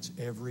that lights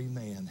every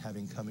man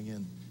having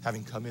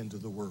come into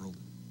the world.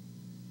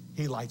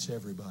 He lights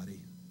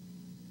everybody.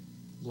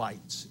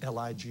 Lights,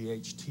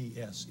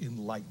 L-I-G-H-T-S,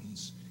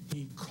 enlightens.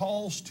 He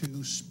calls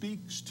to,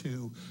 speaks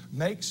to,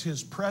 makes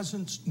His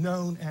presence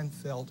known and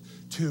felt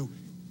to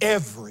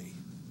every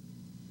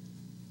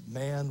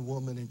man,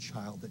 woman, and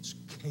child that's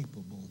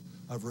capable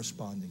of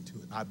responding to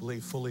it. I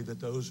believe fully that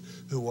those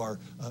who are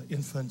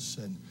infants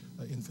and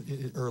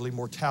early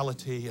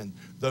mortality and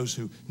those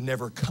who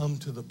never come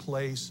to the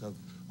place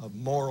of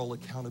moral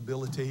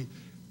accountability,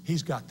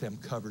 He's got them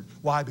covered.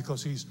 Why?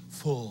 Because He's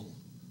full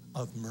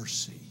of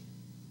mercy.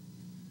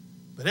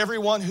 But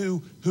everyone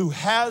who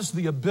has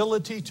the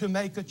ability to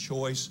make a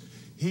choice,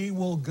 He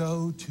will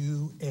go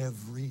to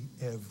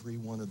every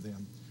one of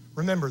them.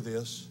 Remember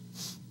this.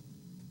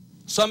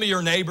 Some of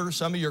your neighbors,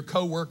 some of your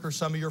co-workers,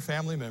 some of your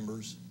family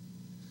members,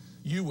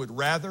 you would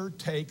rather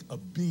take a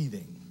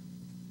beating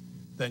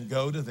than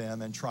go to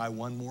them and try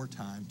one more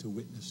time to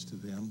witness to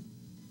them.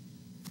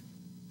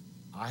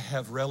 I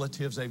have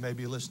relatives, they may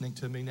be listening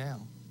to me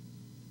now.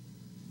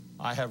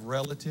 I have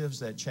relatives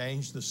that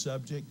change the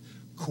subject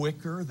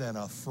quicker than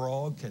a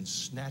frog can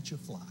snatch a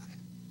fly.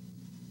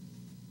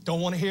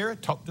 Don't want to hear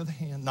it? Talk to the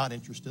hand. Not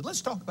interested.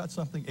 Let's talk about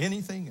something,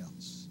 anything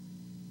else.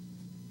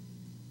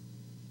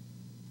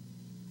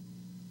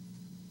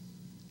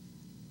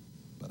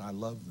 But I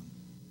love them.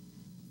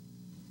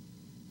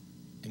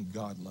 And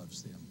God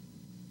loves them.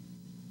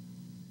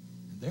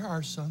 And there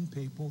are some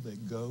people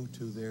that go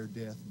to their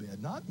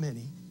deathbed. Not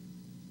many,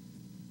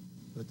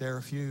 but there are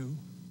a few.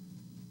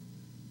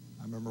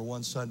 I remember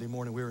one Sunday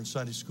morning, we were in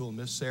Sunday school, and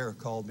Miss Sarah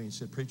called me and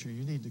said, "Preacher,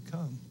 you need to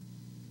come.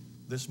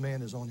 This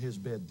man is on his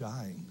bed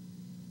dying.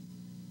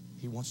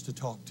 He wants to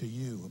talk to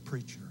you, a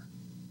preacher."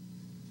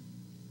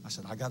 I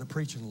said, "I got to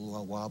preach in a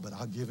little while, but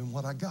I'll give him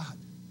what I got."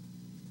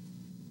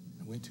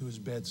 I went to his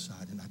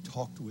bedside, and I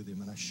talked with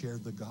him, and I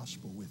shared the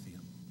gospel with him.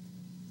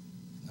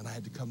 And I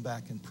had to come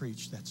back and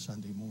preach that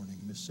Sunday morning.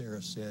 Miss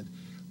Sarah said,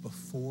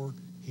 before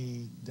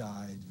he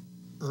died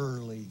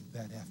early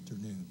that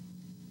afternoon,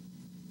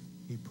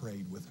 he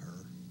prayed with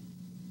her.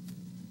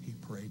 He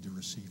prayed to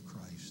receive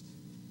Christ.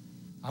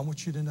 I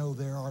want you to know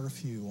there are a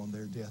few on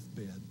their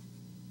deathbed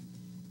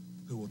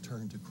who will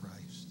turn to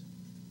Christ.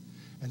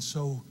 And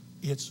so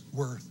it's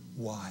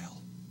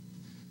worthwhile.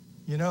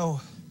 You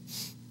know,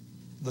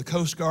 the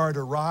Coast Guard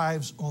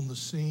arrives on the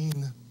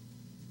scene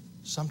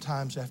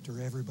sometimes after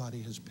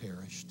everybody has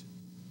perished.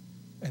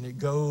 And it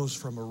goes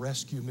from a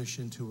rescue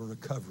mission to a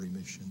recovery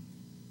mission.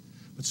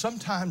 But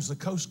sometimes the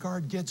Coast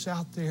Guard gets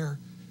out there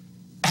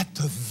at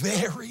the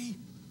very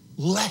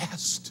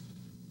last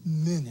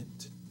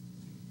minute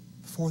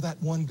before that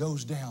one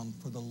goes down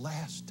for the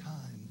last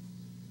time.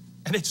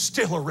 And it's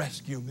still a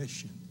rescue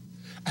mission.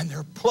 And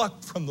they're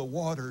plucked from the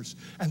waters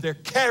and they're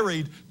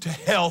carried to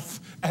health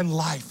and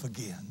life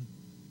again.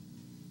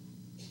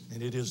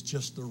 And it is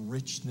just the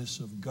richness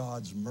of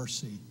God's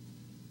mercy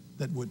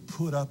that would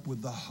put up with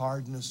the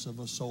hardness of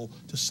a soul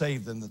to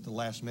save them at the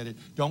last minute.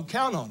 Don't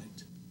count on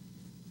it.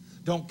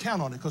 Don't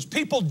count on it, because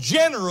people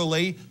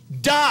generally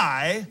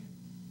die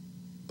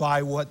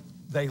by what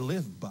they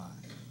live by.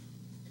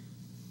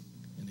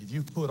 And if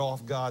you put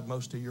off God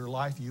most of your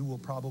life, you will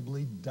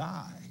probably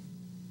die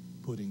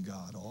putting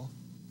God off.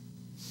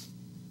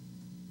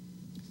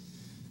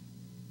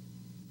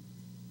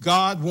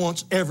 God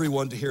wants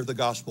everyone to hear the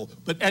gospel.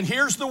 And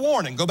here's the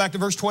warning. Go back to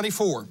verse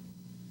 24.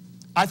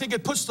 I think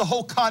it puts the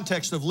whole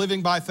context of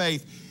living by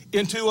faith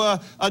into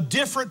a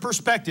different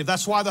perspective.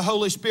 That's why the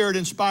Holy Spirit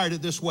inspired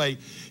it this way.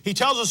 He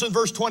tells us in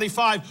verse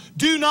 25,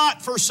 do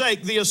not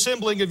forsake the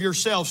assembling of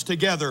yourselves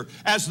together,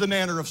 as the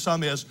manner of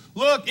some is.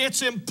 Look,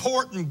 it's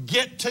important.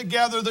 Get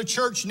together. The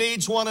church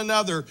needs one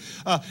another,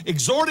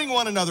 exhorting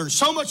one another.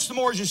 So much the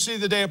more as you see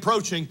the day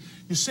approaching.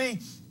 You see,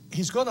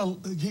 he's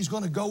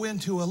going to go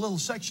into a little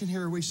section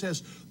here where he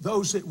says,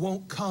 those that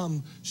won't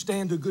come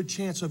stand a good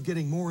chance of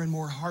getting more and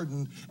more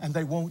hardened, and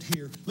they won't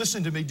hear.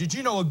 Listen to me. Did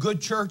you know a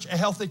good church, a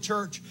healthy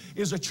church,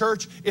 is a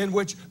church in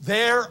which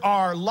there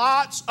are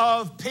lots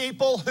of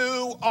people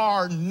who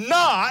are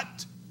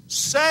not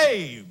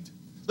saved?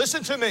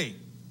 Listen to me.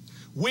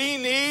 We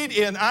need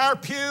in our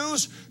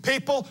pews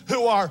people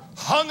who are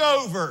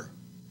hungover,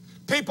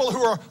 people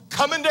who are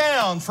coming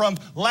down from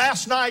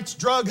last night's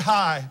drug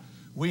high.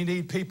 We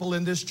need people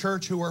in this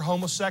church who are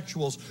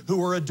homosexuals,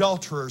 who are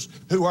adulterers,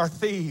 who are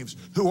thieves,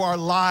 who are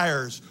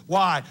liars.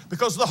 Why?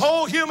 Because the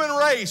whole human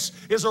race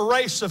is a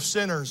race of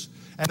sinners.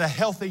 And a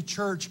healthy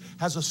church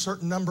has a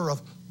certain number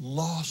of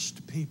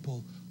lost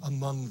people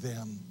among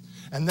them.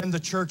 And then the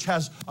church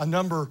has a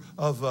number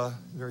of, a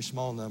very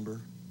small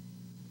number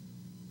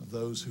of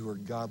those who are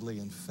godly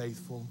and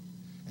faithful,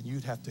 and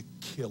you'd have to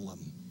kill them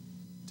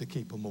to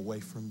keep them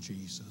away from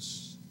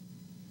Jesus.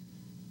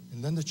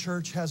 And then the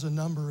church has a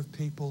number of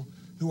people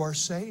who are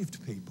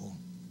saved people,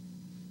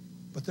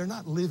 but they're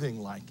not living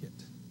like it.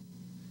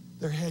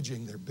 They're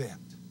hedging their bet.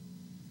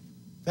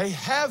 They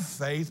have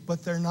faith,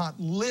 but they're not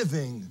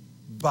living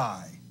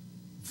by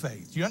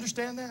faith. Do you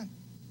understand that?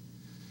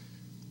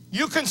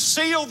 You can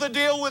seal the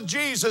deal with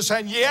Jesus,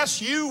 and yes,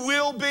 you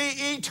will be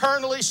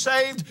eternally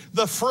saved.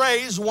 The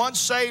phrase, once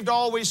saved,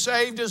 always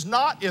saved, is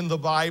not in the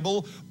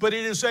Bible, but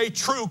it is a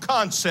true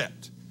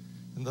concept.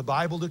 And the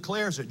Bible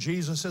declares it.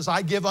 Jesus says,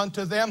 I give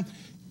unto them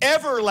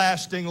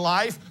everlasting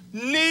life,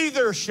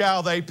 neither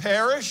shall they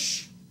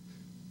perish,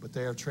 but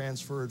they are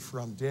transferred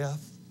from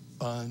death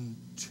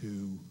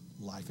unto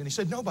life. And he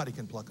said, nobody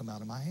can pluck them out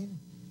of my hand.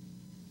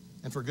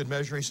 And for good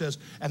measure, he says,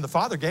 and the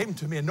Father gave them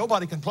to me, and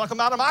nobody can pluck them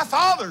out of my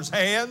Father's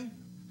hand.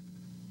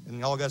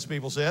 And all God's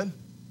people said,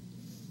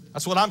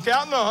 that's what I'm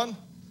counting on.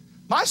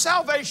 My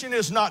salvation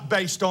is not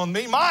based on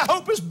me. My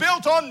hope is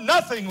built on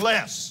nothing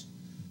less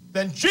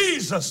than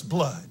Jesus'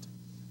 blood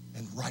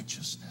and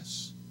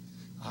righteousness.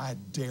 I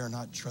dare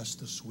not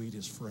trust the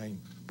sweetest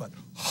frame, but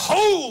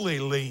wholly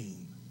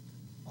lean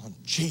on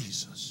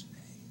Jesus'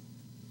 name.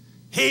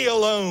 He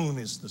alone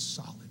is the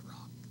solid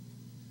rock.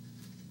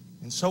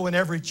 And so in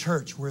every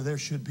church where there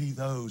should be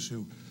those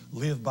who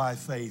live by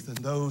faith and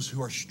those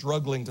who are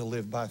struggling to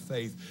live by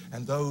faith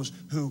and those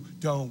who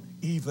don't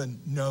even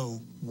know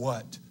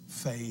what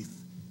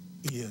faith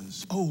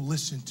is. Oh,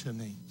 listen to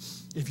me.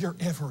 If you're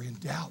ever in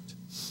doubt,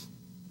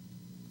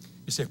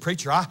 you say,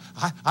 preacher,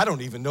 I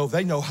don't even know if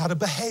they know how to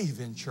behave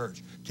in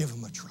church. Give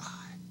them a try.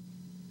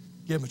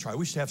 Give them a try. We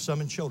used to have some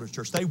in children's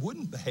church. They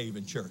wouldn't behave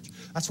in church.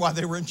 That's why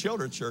they were in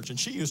children's church. And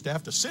she used to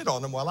have to sit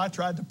on them while I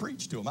tried to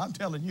preach to them. I'm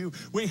telling you,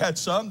 we had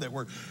some that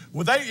were,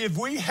 well, if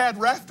we had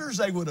rafters,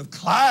 they would have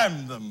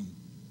climbed them.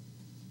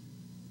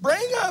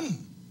 Bring them.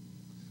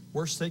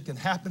 Worst thing can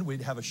happen,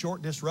 we'd have a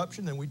short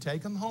disruption and we'd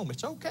take them home.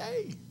 It's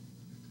okay.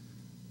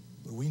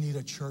 But we need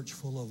a church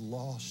full of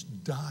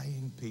lost,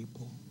 dying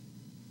people.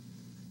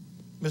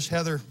 Miss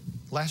Heather,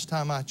 last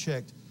time I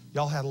checked,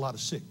 y'all had a lot of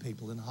sick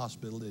people in the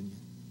hospital, didn't you?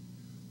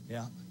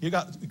 Yeah. You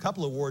got a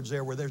couple of wards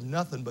there where there's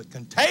nothing but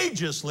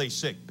contagiously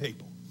sick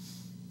people.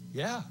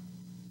 Yeah.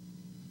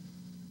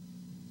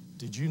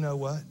 Did you know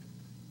what?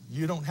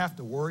 You don't have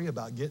to worry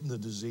about getting the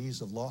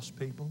disease of lost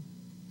people.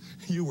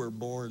 You were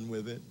born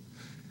with it.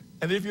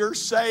 And if you're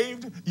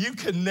saved, you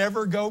can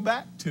never go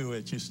back to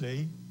it, you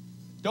see.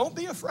 Don't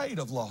be afraid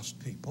of lost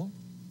people.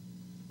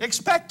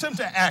 Expect them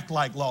to act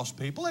like lost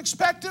people.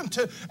 Expect them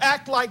to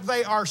act like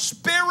they are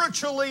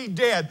spiritually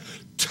dead,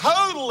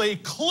 totally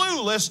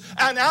clueless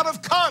and out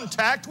of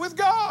contact with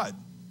God.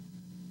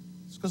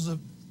 It's because of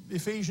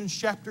Ephesians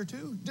chapter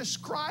 2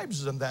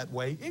 describes them that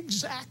way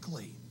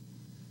exactly.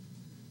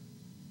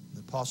 The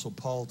Apostle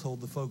Paul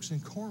told the folks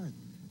in Corinth,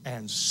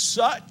 and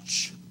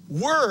such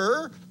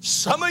were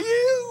some of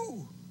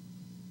you.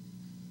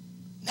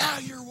 Now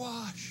you're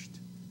washed.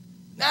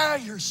 Now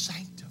you're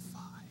sanctified.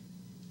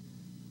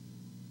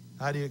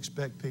 How do you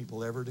expect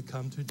people ever to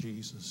come to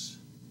Jesus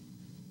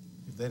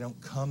if they don't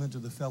come into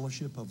the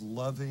fellowship of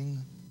loving,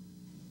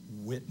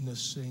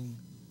 witnessing,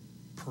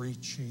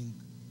 preaching,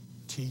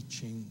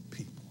 teaching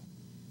people?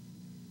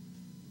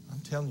 I'm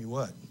telling you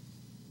what,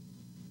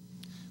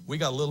 we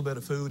got a little bit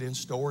of food in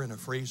store in a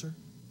freezer.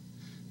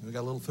 We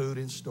got a little food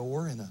in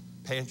store in a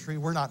pantry.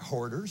 We're not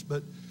hoarders,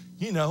 but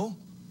you know,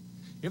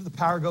 if the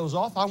power goes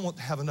off, I want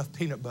to have enough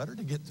peanut butter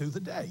to get through the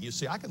day. You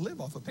see, I can live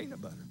off of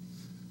peanut butter.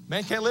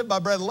 Man can't live by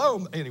bread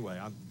alone.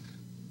 Anyway,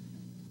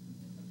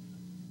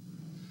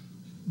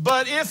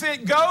 but if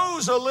it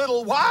goes a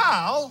little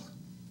while,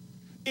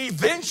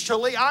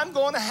 eventually I'm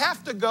going to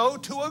have to go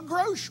to a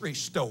grocery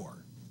store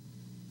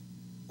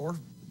or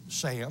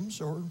Sam's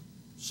or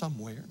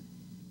somewhere.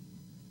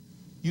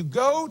 You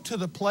go to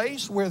the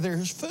place where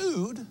there's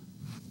food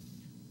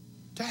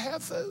to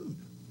have food.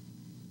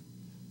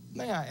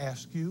 May I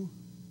ask you,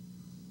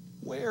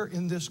 where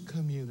in this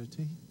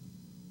community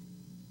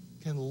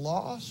can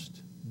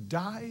lost,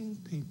 dying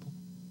people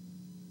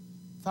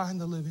find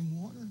the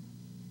living water?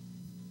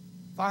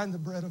 Find the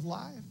bread of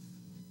life?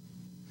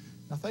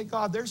 Now, thank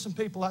God there's some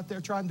people out there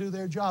trying to do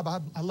their job.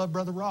 I love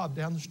Brother Rob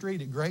down the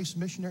street at Grace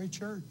Missionary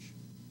Church.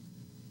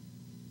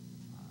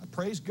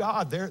 Praise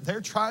God,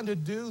 they're trying to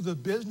do the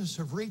business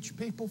of reach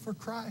people for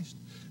Christ.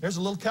 There's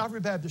a little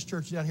Calvary Baptist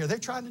church down here. They're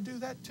trying to do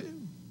that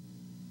too.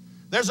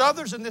 There's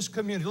others in this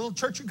community, a little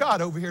Church of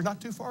God over here, not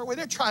too far away.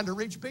 They're trying to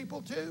reach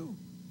people too.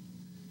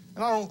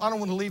 And I don't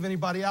want to leave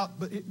anybody out,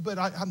 but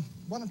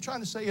what I'm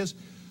trying to say is,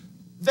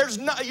 there's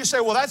not. You say,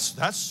 well,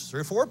 that's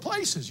 3 or 4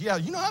 places. Yeah,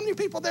 you know how many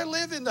people there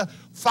live in the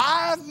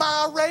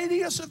 5-mile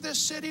radius of this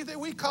city that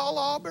we call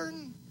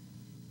Auburn?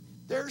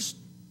 There's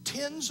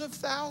tens of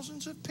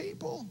thousands of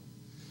people.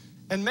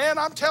 And man,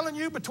 I'm telling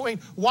you, between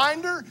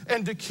Winder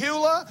and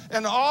Decula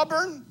and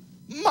Auburn,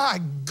 my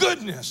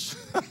goodness.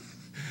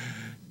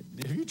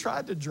 Have you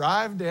tried to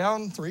drive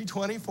down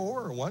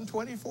 324 or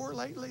 124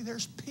 lately?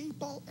 There's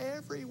people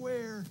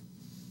everywhere.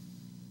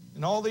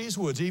 In all these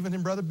woods, even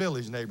in Brother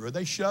Billy's neighborhood,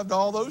 they shoved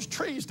all those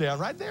trees down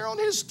right there on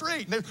his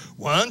street. And there's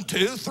 1,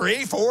 2,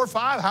 3, 4,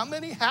 5. How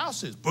many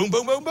houses? Boom,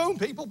 boom, boom, boom.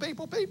 People,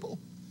 people, people.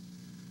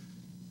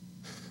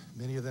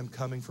 Many of them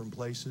coming from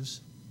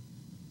places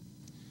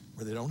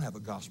where they don't have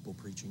a gospel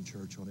preaching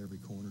church on every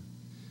corner.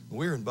 When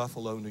we were in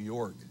Buffalo, New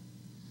York,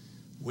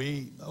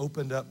 we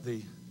opened up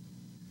the,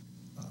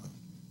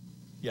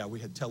 we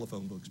had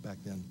telephone books back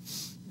then,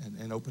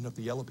 and opened up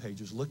the yellow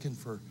pages looking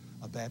for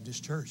a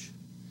Baptist church.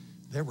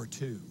 There were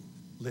 2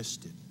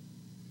 listed.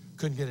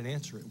 Couldn't get an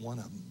answer at one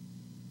of them.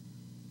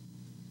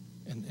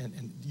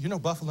 And you know,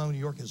 Buffalo, New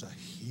York is a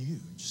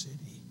huge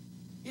city.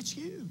 It's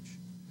huge.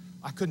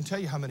 I couldn't tell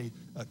you how many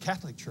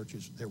Catholic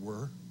churches there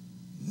were.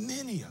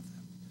 Many of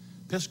them.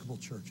 Episcopal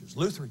churches,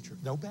 Lutheran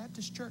churches, no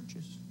Baptist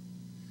churches.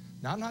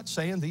 Now, I'm not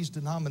saying these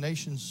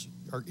denominations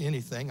are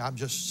anything. I'm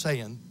just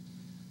saying,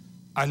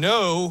 I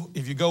know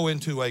if you go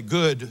into a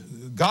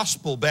good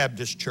gospel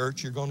Baptist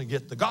church, you're going to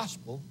get the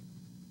gospel.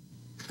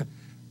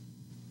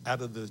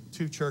 Out of the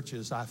 2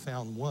 churches, I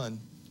found one,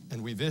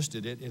 and we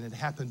visited it, and it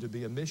happened to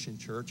be a mission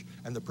church,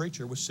 and the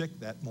preacher was sick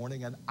that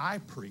morning, and I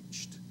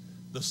preached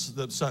the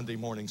Sunday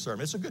morning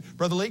sermon. It's a good,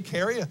 Brother Lee,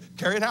 carry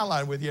an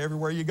outline with you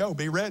everywhere you go.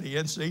 Be ready,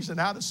 in season,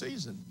 out of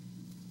season.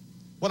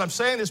 What I'm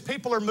saying is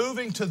people are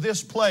moving to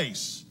this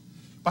place.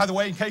 By the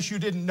way, in case you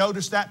didn't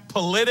notice that,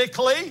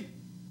 politically,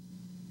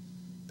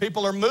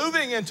 people are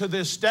moving into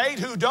this state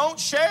who don't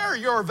share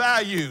your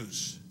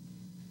values.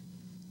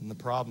 And the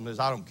problem is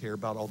I don't care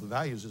about all the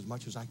values as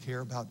much as I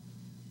care about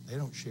they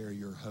don't share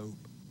your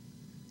hope.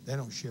 They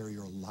don't share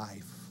your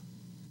life.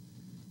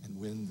 And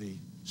when the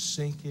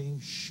sinking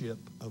ship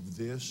of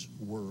this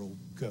world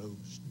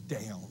goes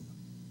down,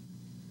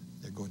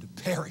 they're going to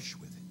perish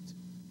with it.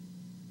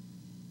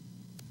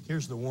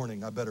 Here's the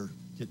warning. I better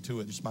get to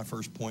it. It's my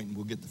first point, and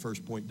we'll get the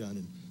first point done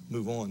and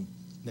move on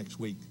next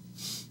week.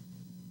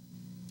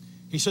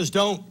 He says,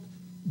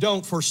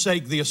 don't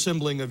forsake the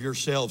assembling of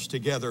yourselves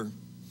together.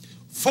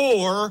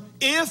 For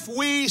if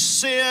we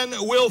sin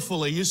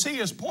willfully, you see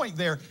his point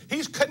there.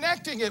 He's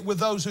connecting it with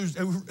those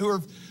who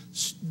are,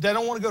 they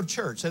don't want to go to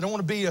church. They don't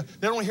want to they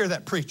don't want to hear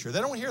that preacher. They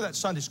don't want to hear that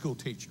Sunday school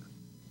teacher.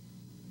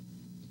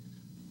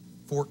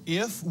 For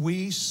if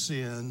we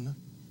sin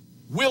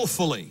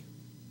willfully,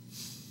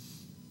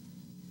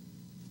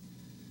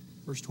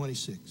 verse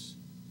 26.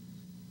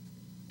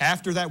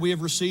 After that we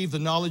have received the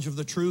knowledge of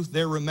the truth,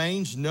 there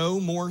remains no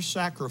more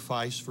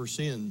sacrifice for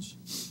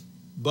sins,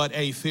 but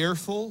a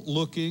fearful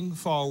looking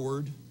for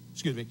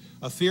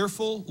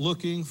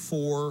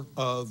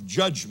of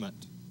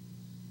judgment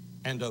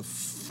and of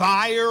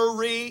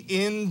fiery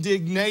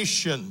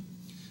indignation,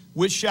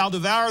 which shall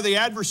devour the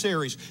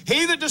adversaries.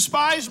 He that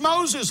despised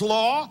Moses'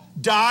 law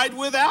died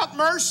without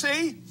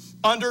mercy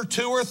under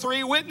 2 or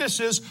 3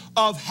 witnesses.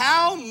 Of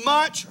how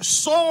much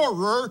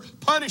sorer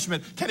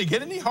punishment. Can it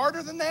get any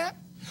harder than that?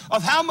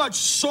 Of how much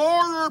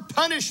sorer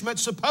punishment,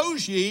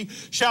 suppose ye,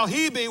 shall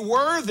he be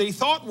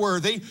thought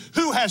worthy,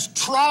 who has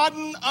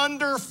trodden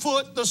under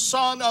foot the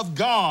Son of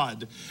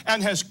God,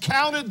 and has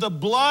counted the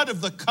blood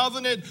of the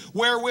covenant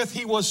wherewith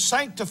he was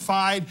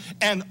sanctified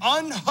an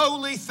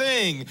unholy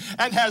thing,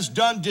 and has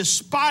done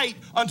despite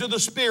unto the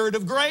Spirit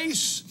of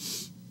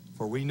grace?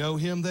 For we know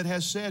him that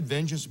has said,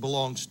 vengeance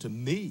belongs to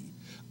me.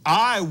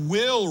 I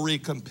will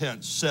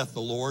recompense, saith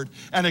the Lord.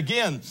 And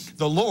again,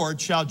 the Lord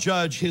shall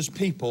judge his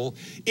people.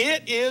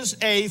 It is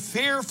a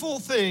fearful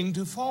thing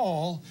to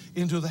fall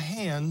into the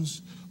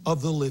hands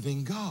of the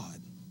living God.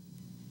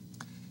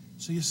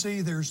 So you see,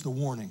 there's the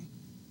warning.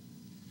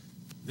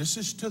 This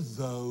is to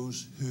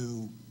those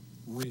who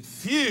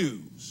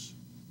refuse.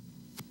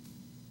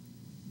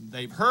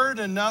 They've heard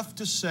enough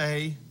to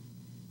say,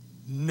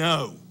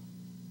 no,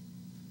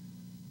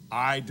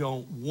 I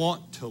don't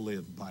want to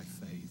live by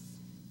faith.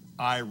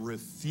 I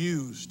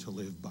refuse to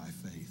live by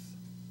faith.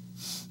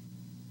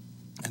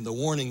 And the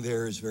warning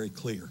there is very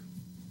clear.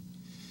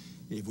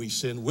 If we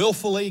sin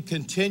willfully,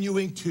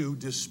 continuing to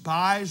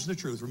despise the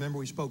truth. Remember,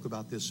 we spoke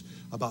about this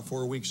about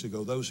 4 weeks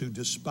ago, those who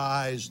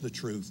despise the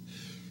truth.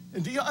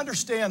 And do you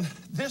understand,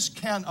 this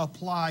can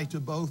apply to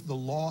both the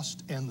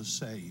lost and the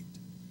saved.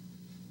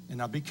 And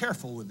now be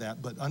careful with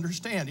that, but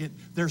understand,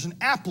 there's an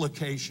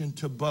application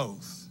to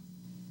both.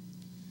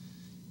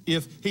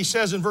 If he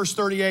says in verse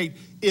 38,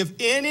 if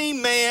any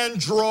man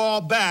draw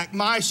back,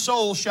 my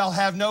soul shall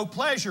have no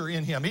pleasure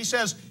in him. He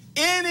says,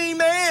 any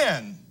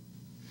man.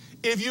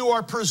 If you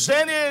are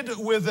presented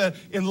with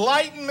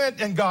enlightenment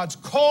and God's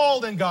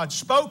called and God's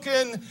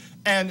spoken,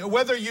 and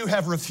whether you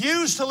have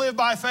refused to live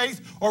by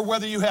faith or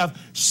whether you have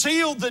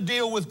sealed the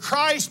deal with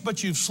Christ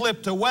but you've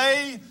slipped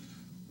away,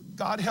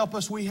 God help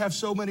us, we have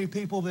so many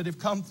people that have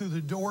come through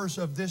the doors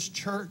of this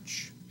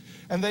church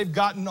and they've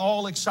gotten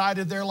all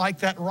excited. They're like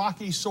that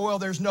rocky soil.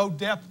 There's no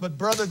depth, but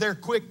brother, they're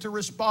quick to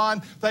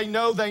respond. They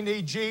know they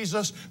need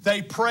Jesus.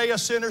 They pray a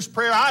sinner's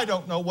prayer. I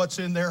don't know what's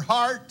in their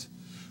heart,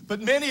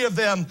 But many of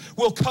them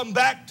will come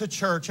back to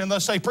church and they'll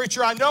say,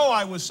 "Preacher, I know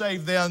I was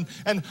saved then,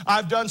 and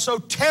I've done so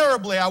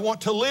terribly. I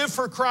want to live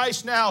for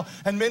Christ now."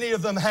 And many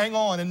of them hang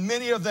on, and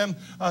many of them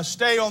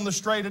stay on the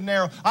straight and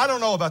narrow. I don't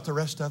know about the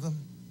rest of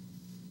them.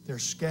 They're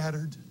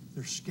scattered.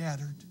 They're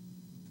scattered.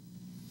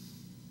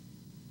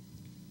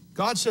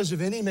 God says,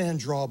 "If any man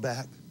draw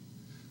back,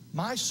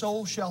 my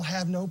soul shall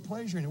have no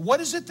pleasure in it."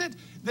 What is it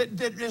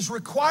that is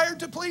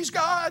required to please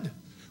God?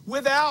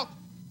 Without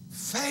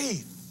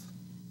faith,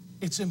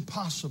 it's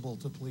impossible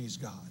to please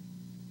God.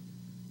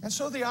 And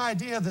so the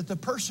idea that the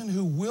person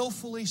who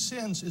willfully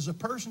sins is a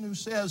person who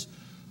says,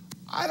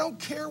 "I don't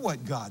care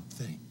what God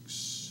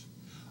thinks.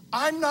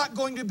 I'm not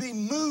going to be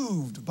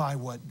moved by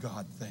what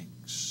God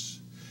thinks.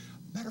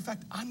 Matter of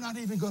fact, I'm not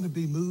even going to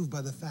be moved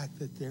by the fact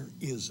that there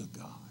is a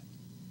God.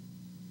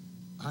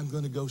 I'm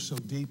going to go so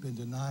deep in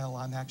denial,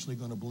 I'm actually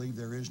going to believe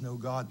there is no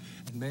God."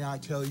 And may I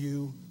tell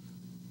you,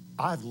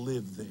 I've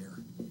lived there.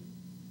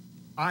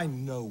 I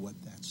know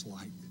what that's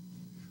like.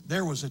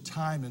 There was a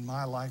time in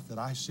my life that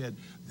I said,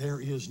 "There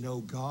is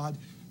no God."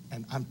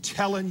 And I'm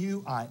telling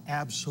you, I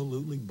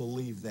absolutely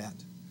believe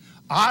that.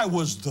 I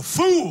was the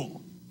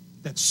fool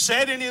that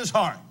said in his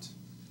heart,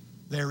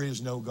 "There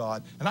is no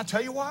God." And I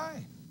tell you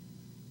why.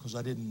 Because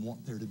I didn't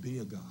want there to be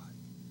a God.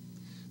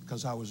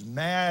 Because I was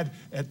mad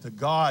at the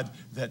God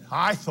that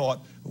I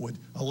thought would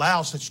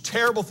allow such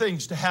terrible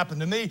things to happen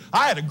to me.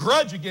 I had a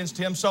grudge against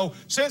him, so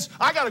since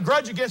I got a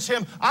grudge against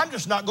him, I'm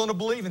just not going to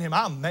believe in him.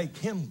 I'll make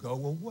him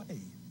go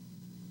away.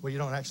 Well, you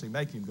don't actually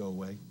make him go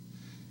away.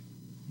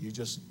 You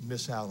just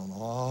miss out on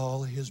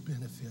all of his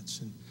benefits.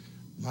 And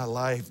my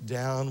life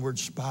downward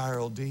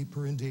spiraled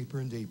deeper and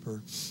deeper and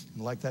deeper.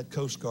 And like that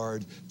Coast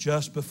Guard,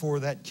 just before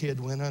that kid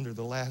went under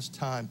the last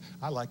time,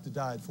 I like to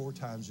die 4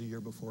 times a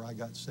year before I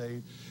got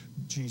saved.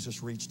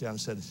 Jesus reached down and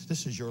said,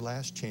 "This is your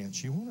last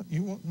chance. You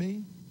want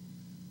me?"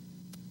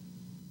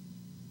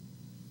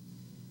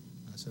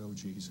 I said, "Oh,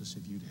 Jesus,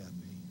 if you'd have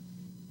me.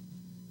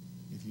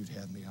 If you'd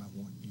have me, I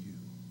want you.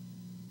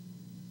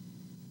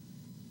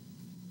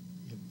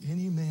 If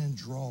any man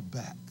draw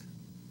back,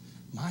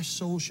 my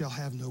soul shall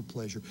have no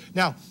pleasure."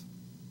 Now,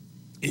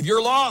 if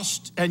you're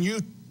lost and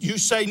you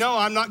say, "No,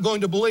 I'm not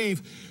going to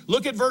believe,"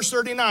 look at verse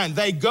 39.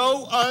 They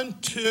go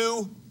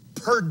unto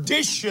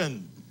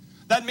perdition.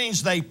 That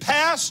means they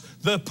pass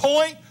the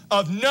point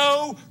of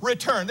no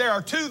return. There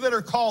are 2 that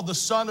are called the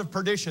son of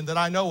perdition that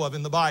I know of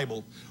in the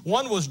Bible.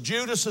 One was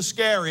Judas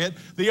Iscariot.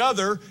 The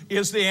other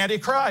is the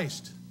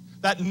Antichrist,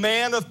 that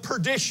man of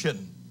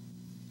perdition.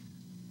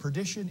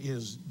 Perdition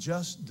is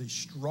just the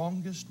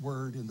strongest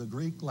word in the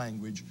Greek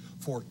language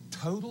for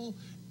total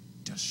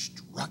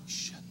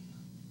destruction.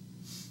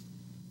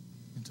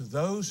 And to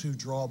those who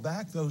draw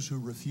back, those who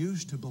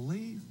refuse to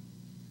believe,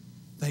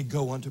 they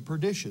go unto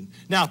perdition.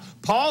 Now,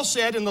 Paul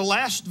said in the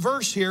last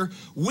verse here,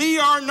 "We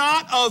are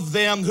not of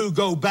them who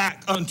go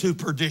back unto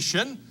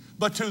perdition,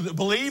 but to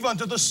believe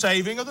unto the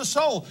saving of the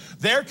soul."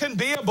 There can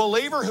be a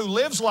believer who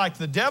lives like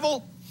the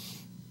devil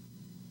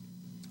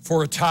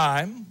for a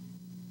time,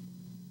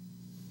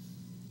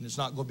 and it's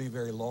not going to be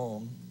very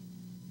long.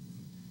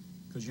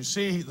 Because you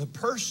see, the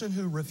person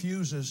who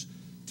refuses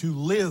to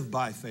live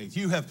by faith,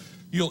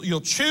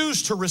 you'll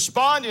choose to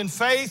respond in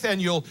faith,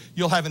 and you'll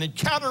have an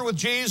encounter with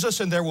Jesus,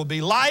 and there will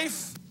be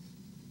life.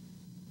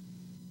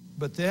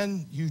 But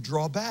then you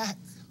draw back.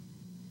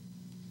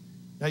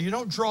 Now, you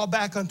don't draw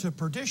back unto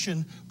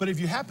perdition, but if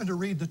you happen to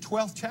read the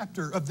 12th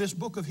chapter of this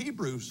book of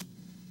Hebrews,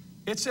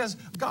 it says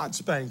God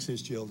spanks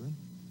his children,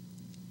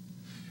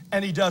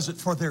 and he does it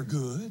for their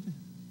good.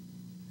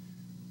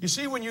 You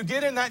see, when you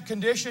get in that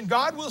condition,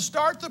 God will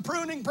start the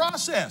pruning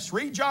process.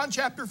 Read John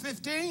chapter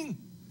 15.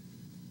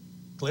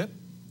 Clip,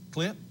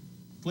 clip,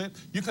 clip.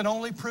 You can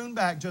only prune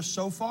back just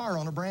so far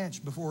on a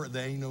branch before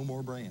there ain't no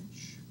more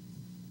branch.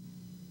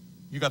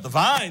 You got the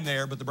vine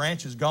there, but the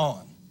branch is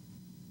gone.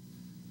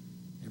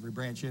 Every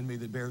branch in me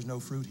that bears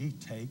no fruit, he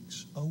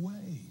takes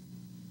away.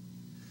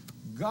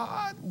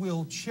 God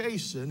will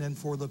chasten, and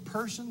for the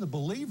person, the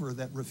believer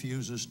that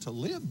refuses to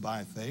live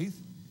by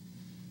faith,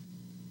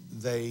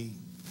 they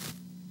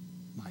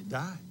might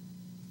die.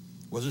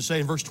 What does it say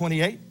in verse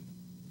 28?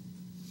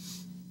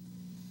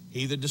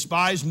 He that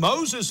despised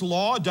Moses'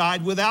 law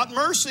died without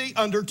mercy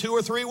under 2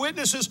 or 3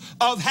 witnesses.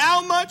 Of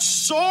how much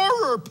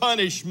sorer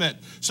punishment,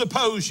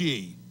 suppose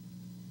ye?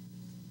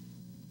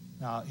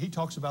 Now, he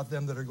talks about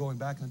them that are going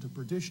back unto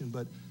perdition,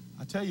 but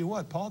I tell you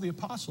what, Paul the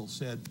Apostle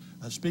said,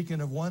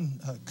 speaking of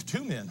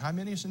 2 men,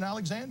 Hymenaeus and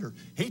Alexander,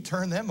 he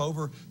turned them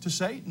over to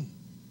Satan,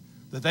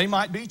 that they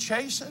might be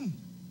chastened,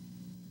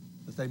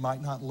 that they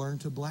might not learn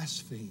to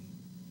blaspheme.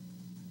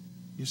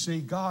 You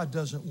see, God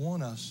doesn't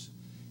want us,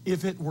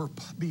 if it were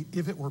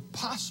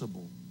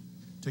possible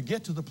to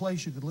get to the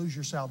place you could lose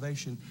your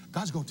salvation,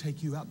 God's going to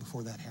take you out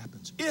before that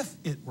happens, if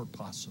it were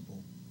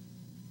possible.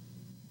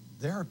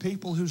 There are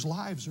people whose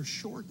lives are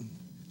shortened.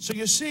 So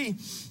you see,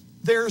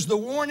 there's the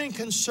warning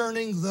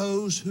concerning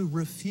those who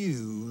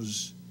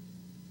refuse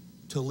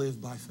to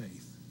live by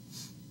faith,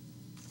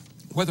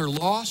 whether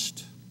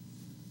lost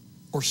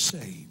or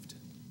saved.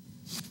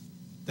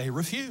 They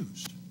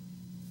refuse.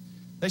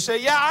 They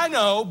say, yeah, I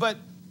know, but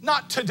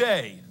not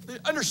today.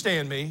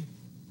 Understand me.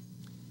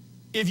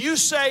 If you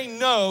say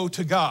no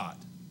to God,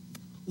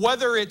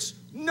 whether it's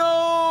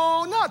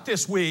no, not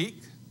this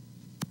week,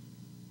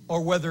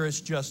 or whether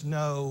it's just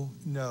no,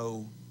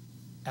 no,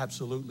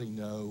 absolutely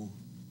no,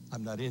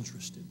 I'm not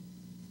interested,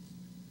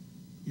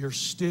 you're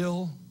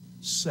still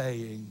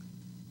saying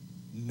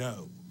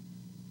no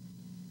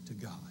to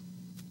God.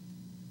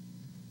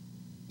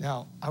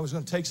 Now, I was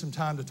going to take some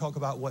time to talk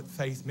about what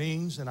faith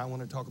means, and I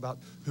want to talk about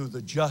who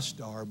the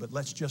just are, but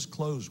let's just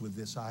close with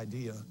this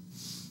idea.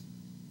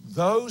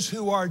 Those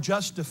who are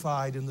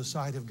justified in the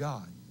sight of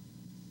God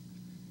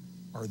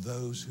are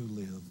those who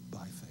live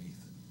by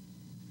faith.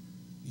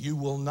 You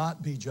will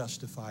not be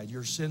justified.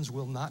 Your sins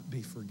will not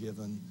be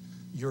forgiven.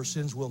 Your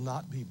sins will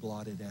not be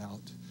blotted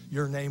out.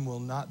 Your name will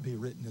not be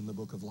written in the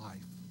book of life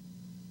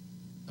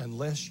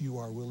unless you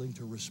are willing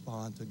to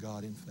respond to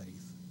God in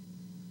faith.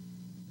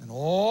 And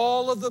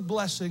all of the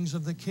blessings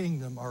of the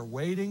kingdom are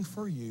waiting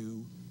for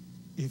you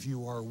if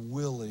you are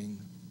willing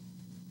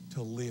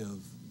to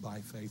live by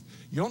faith.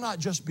 You'll not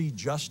just be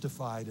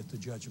justified at the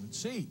judgment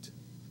seat,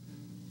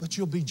 but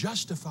you'll be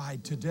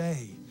justified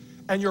today.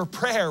 And your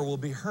prayer will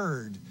be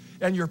heard,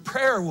 and your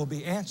prayer will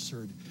be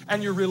answered,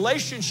 and your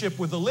relationship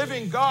with the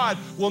living God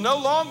will no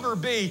longer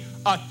be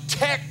a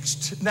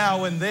text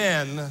now and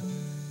then,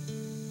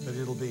 but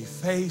it'll be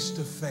face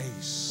to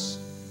face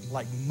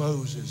like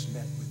Moses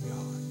met with God.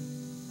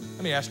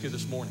 Let me ask you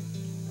this morning,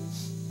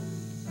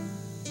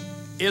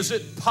 is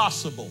it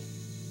possible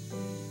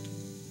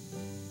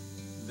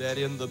that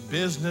in the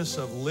business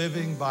of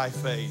living by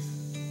faith,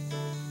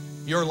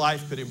 your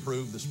life could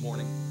improve this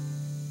morning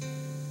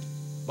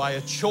by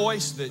a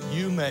choice that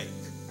you make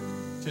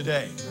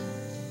today?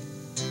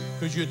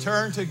 Could you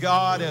turn to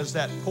God as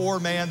that poor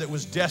man that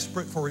was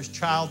desperate for his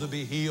child to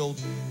be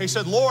healed? He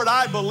said, Lord,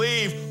 I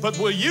believe, but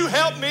will you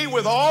help me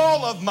with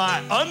all of my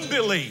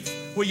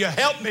unbelief? Will you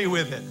help me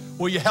with it?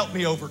 Will you help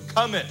me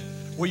overcome it?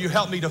 Will you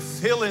help me to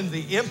fill in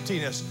the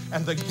emptiness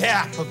and the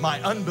gap of my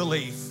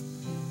unbelief?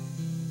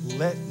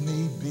 Let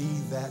me be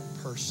that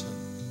person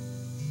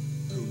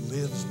who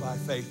lives by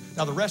faith.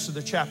 Now the rest of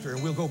the chapter,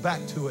 and we'll go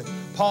back to it,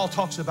 Paul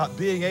talks about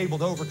being able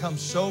to overcome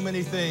so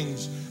many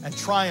things and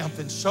triumph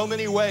in so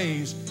many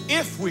ways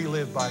if we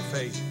live by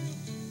faith.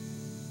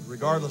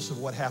 Regardless of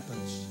what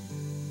happens,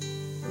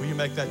 will you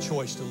make that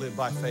choice to live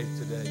by faith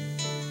today?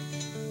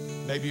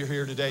 Maybe you're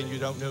here today and you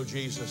don't know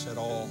Jesus at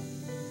all.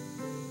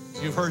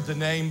 You've heard the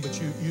name, but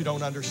you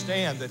don't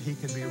understand that he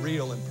can be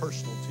real and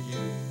personal to you.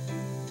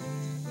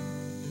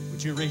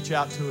 Would you reach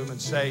out to him and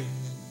say,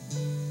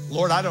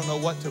 Lord, I don't know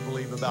what to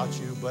believe about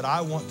you, but I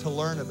want to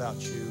learn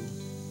about you.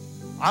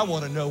 I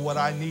want to know what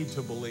I need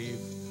to believe.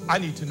 I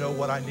need to know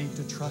what I need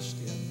to trust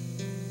in.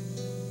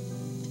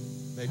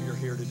 Maybe you're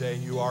here today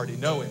and you already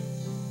know him,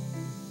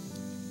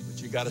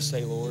 but you got to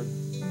say, Lord,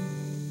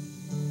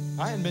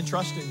 I haven't been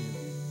trusting you.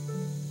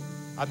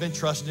 I've been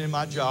trusting in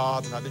my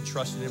job, and I've been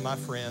trusting in my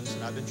friends,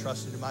 and I've been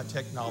trusting in my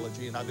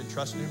technology, and I've been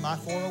trusting in my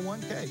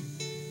 401k.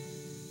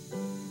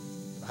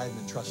 But I haven't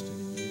been trusting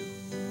in you.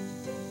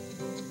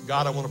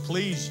 God, I want to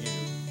please you.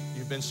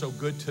 You've been so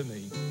good to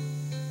me.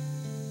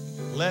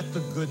 Let the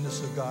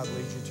goodness of God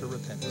lead you to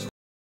repentance.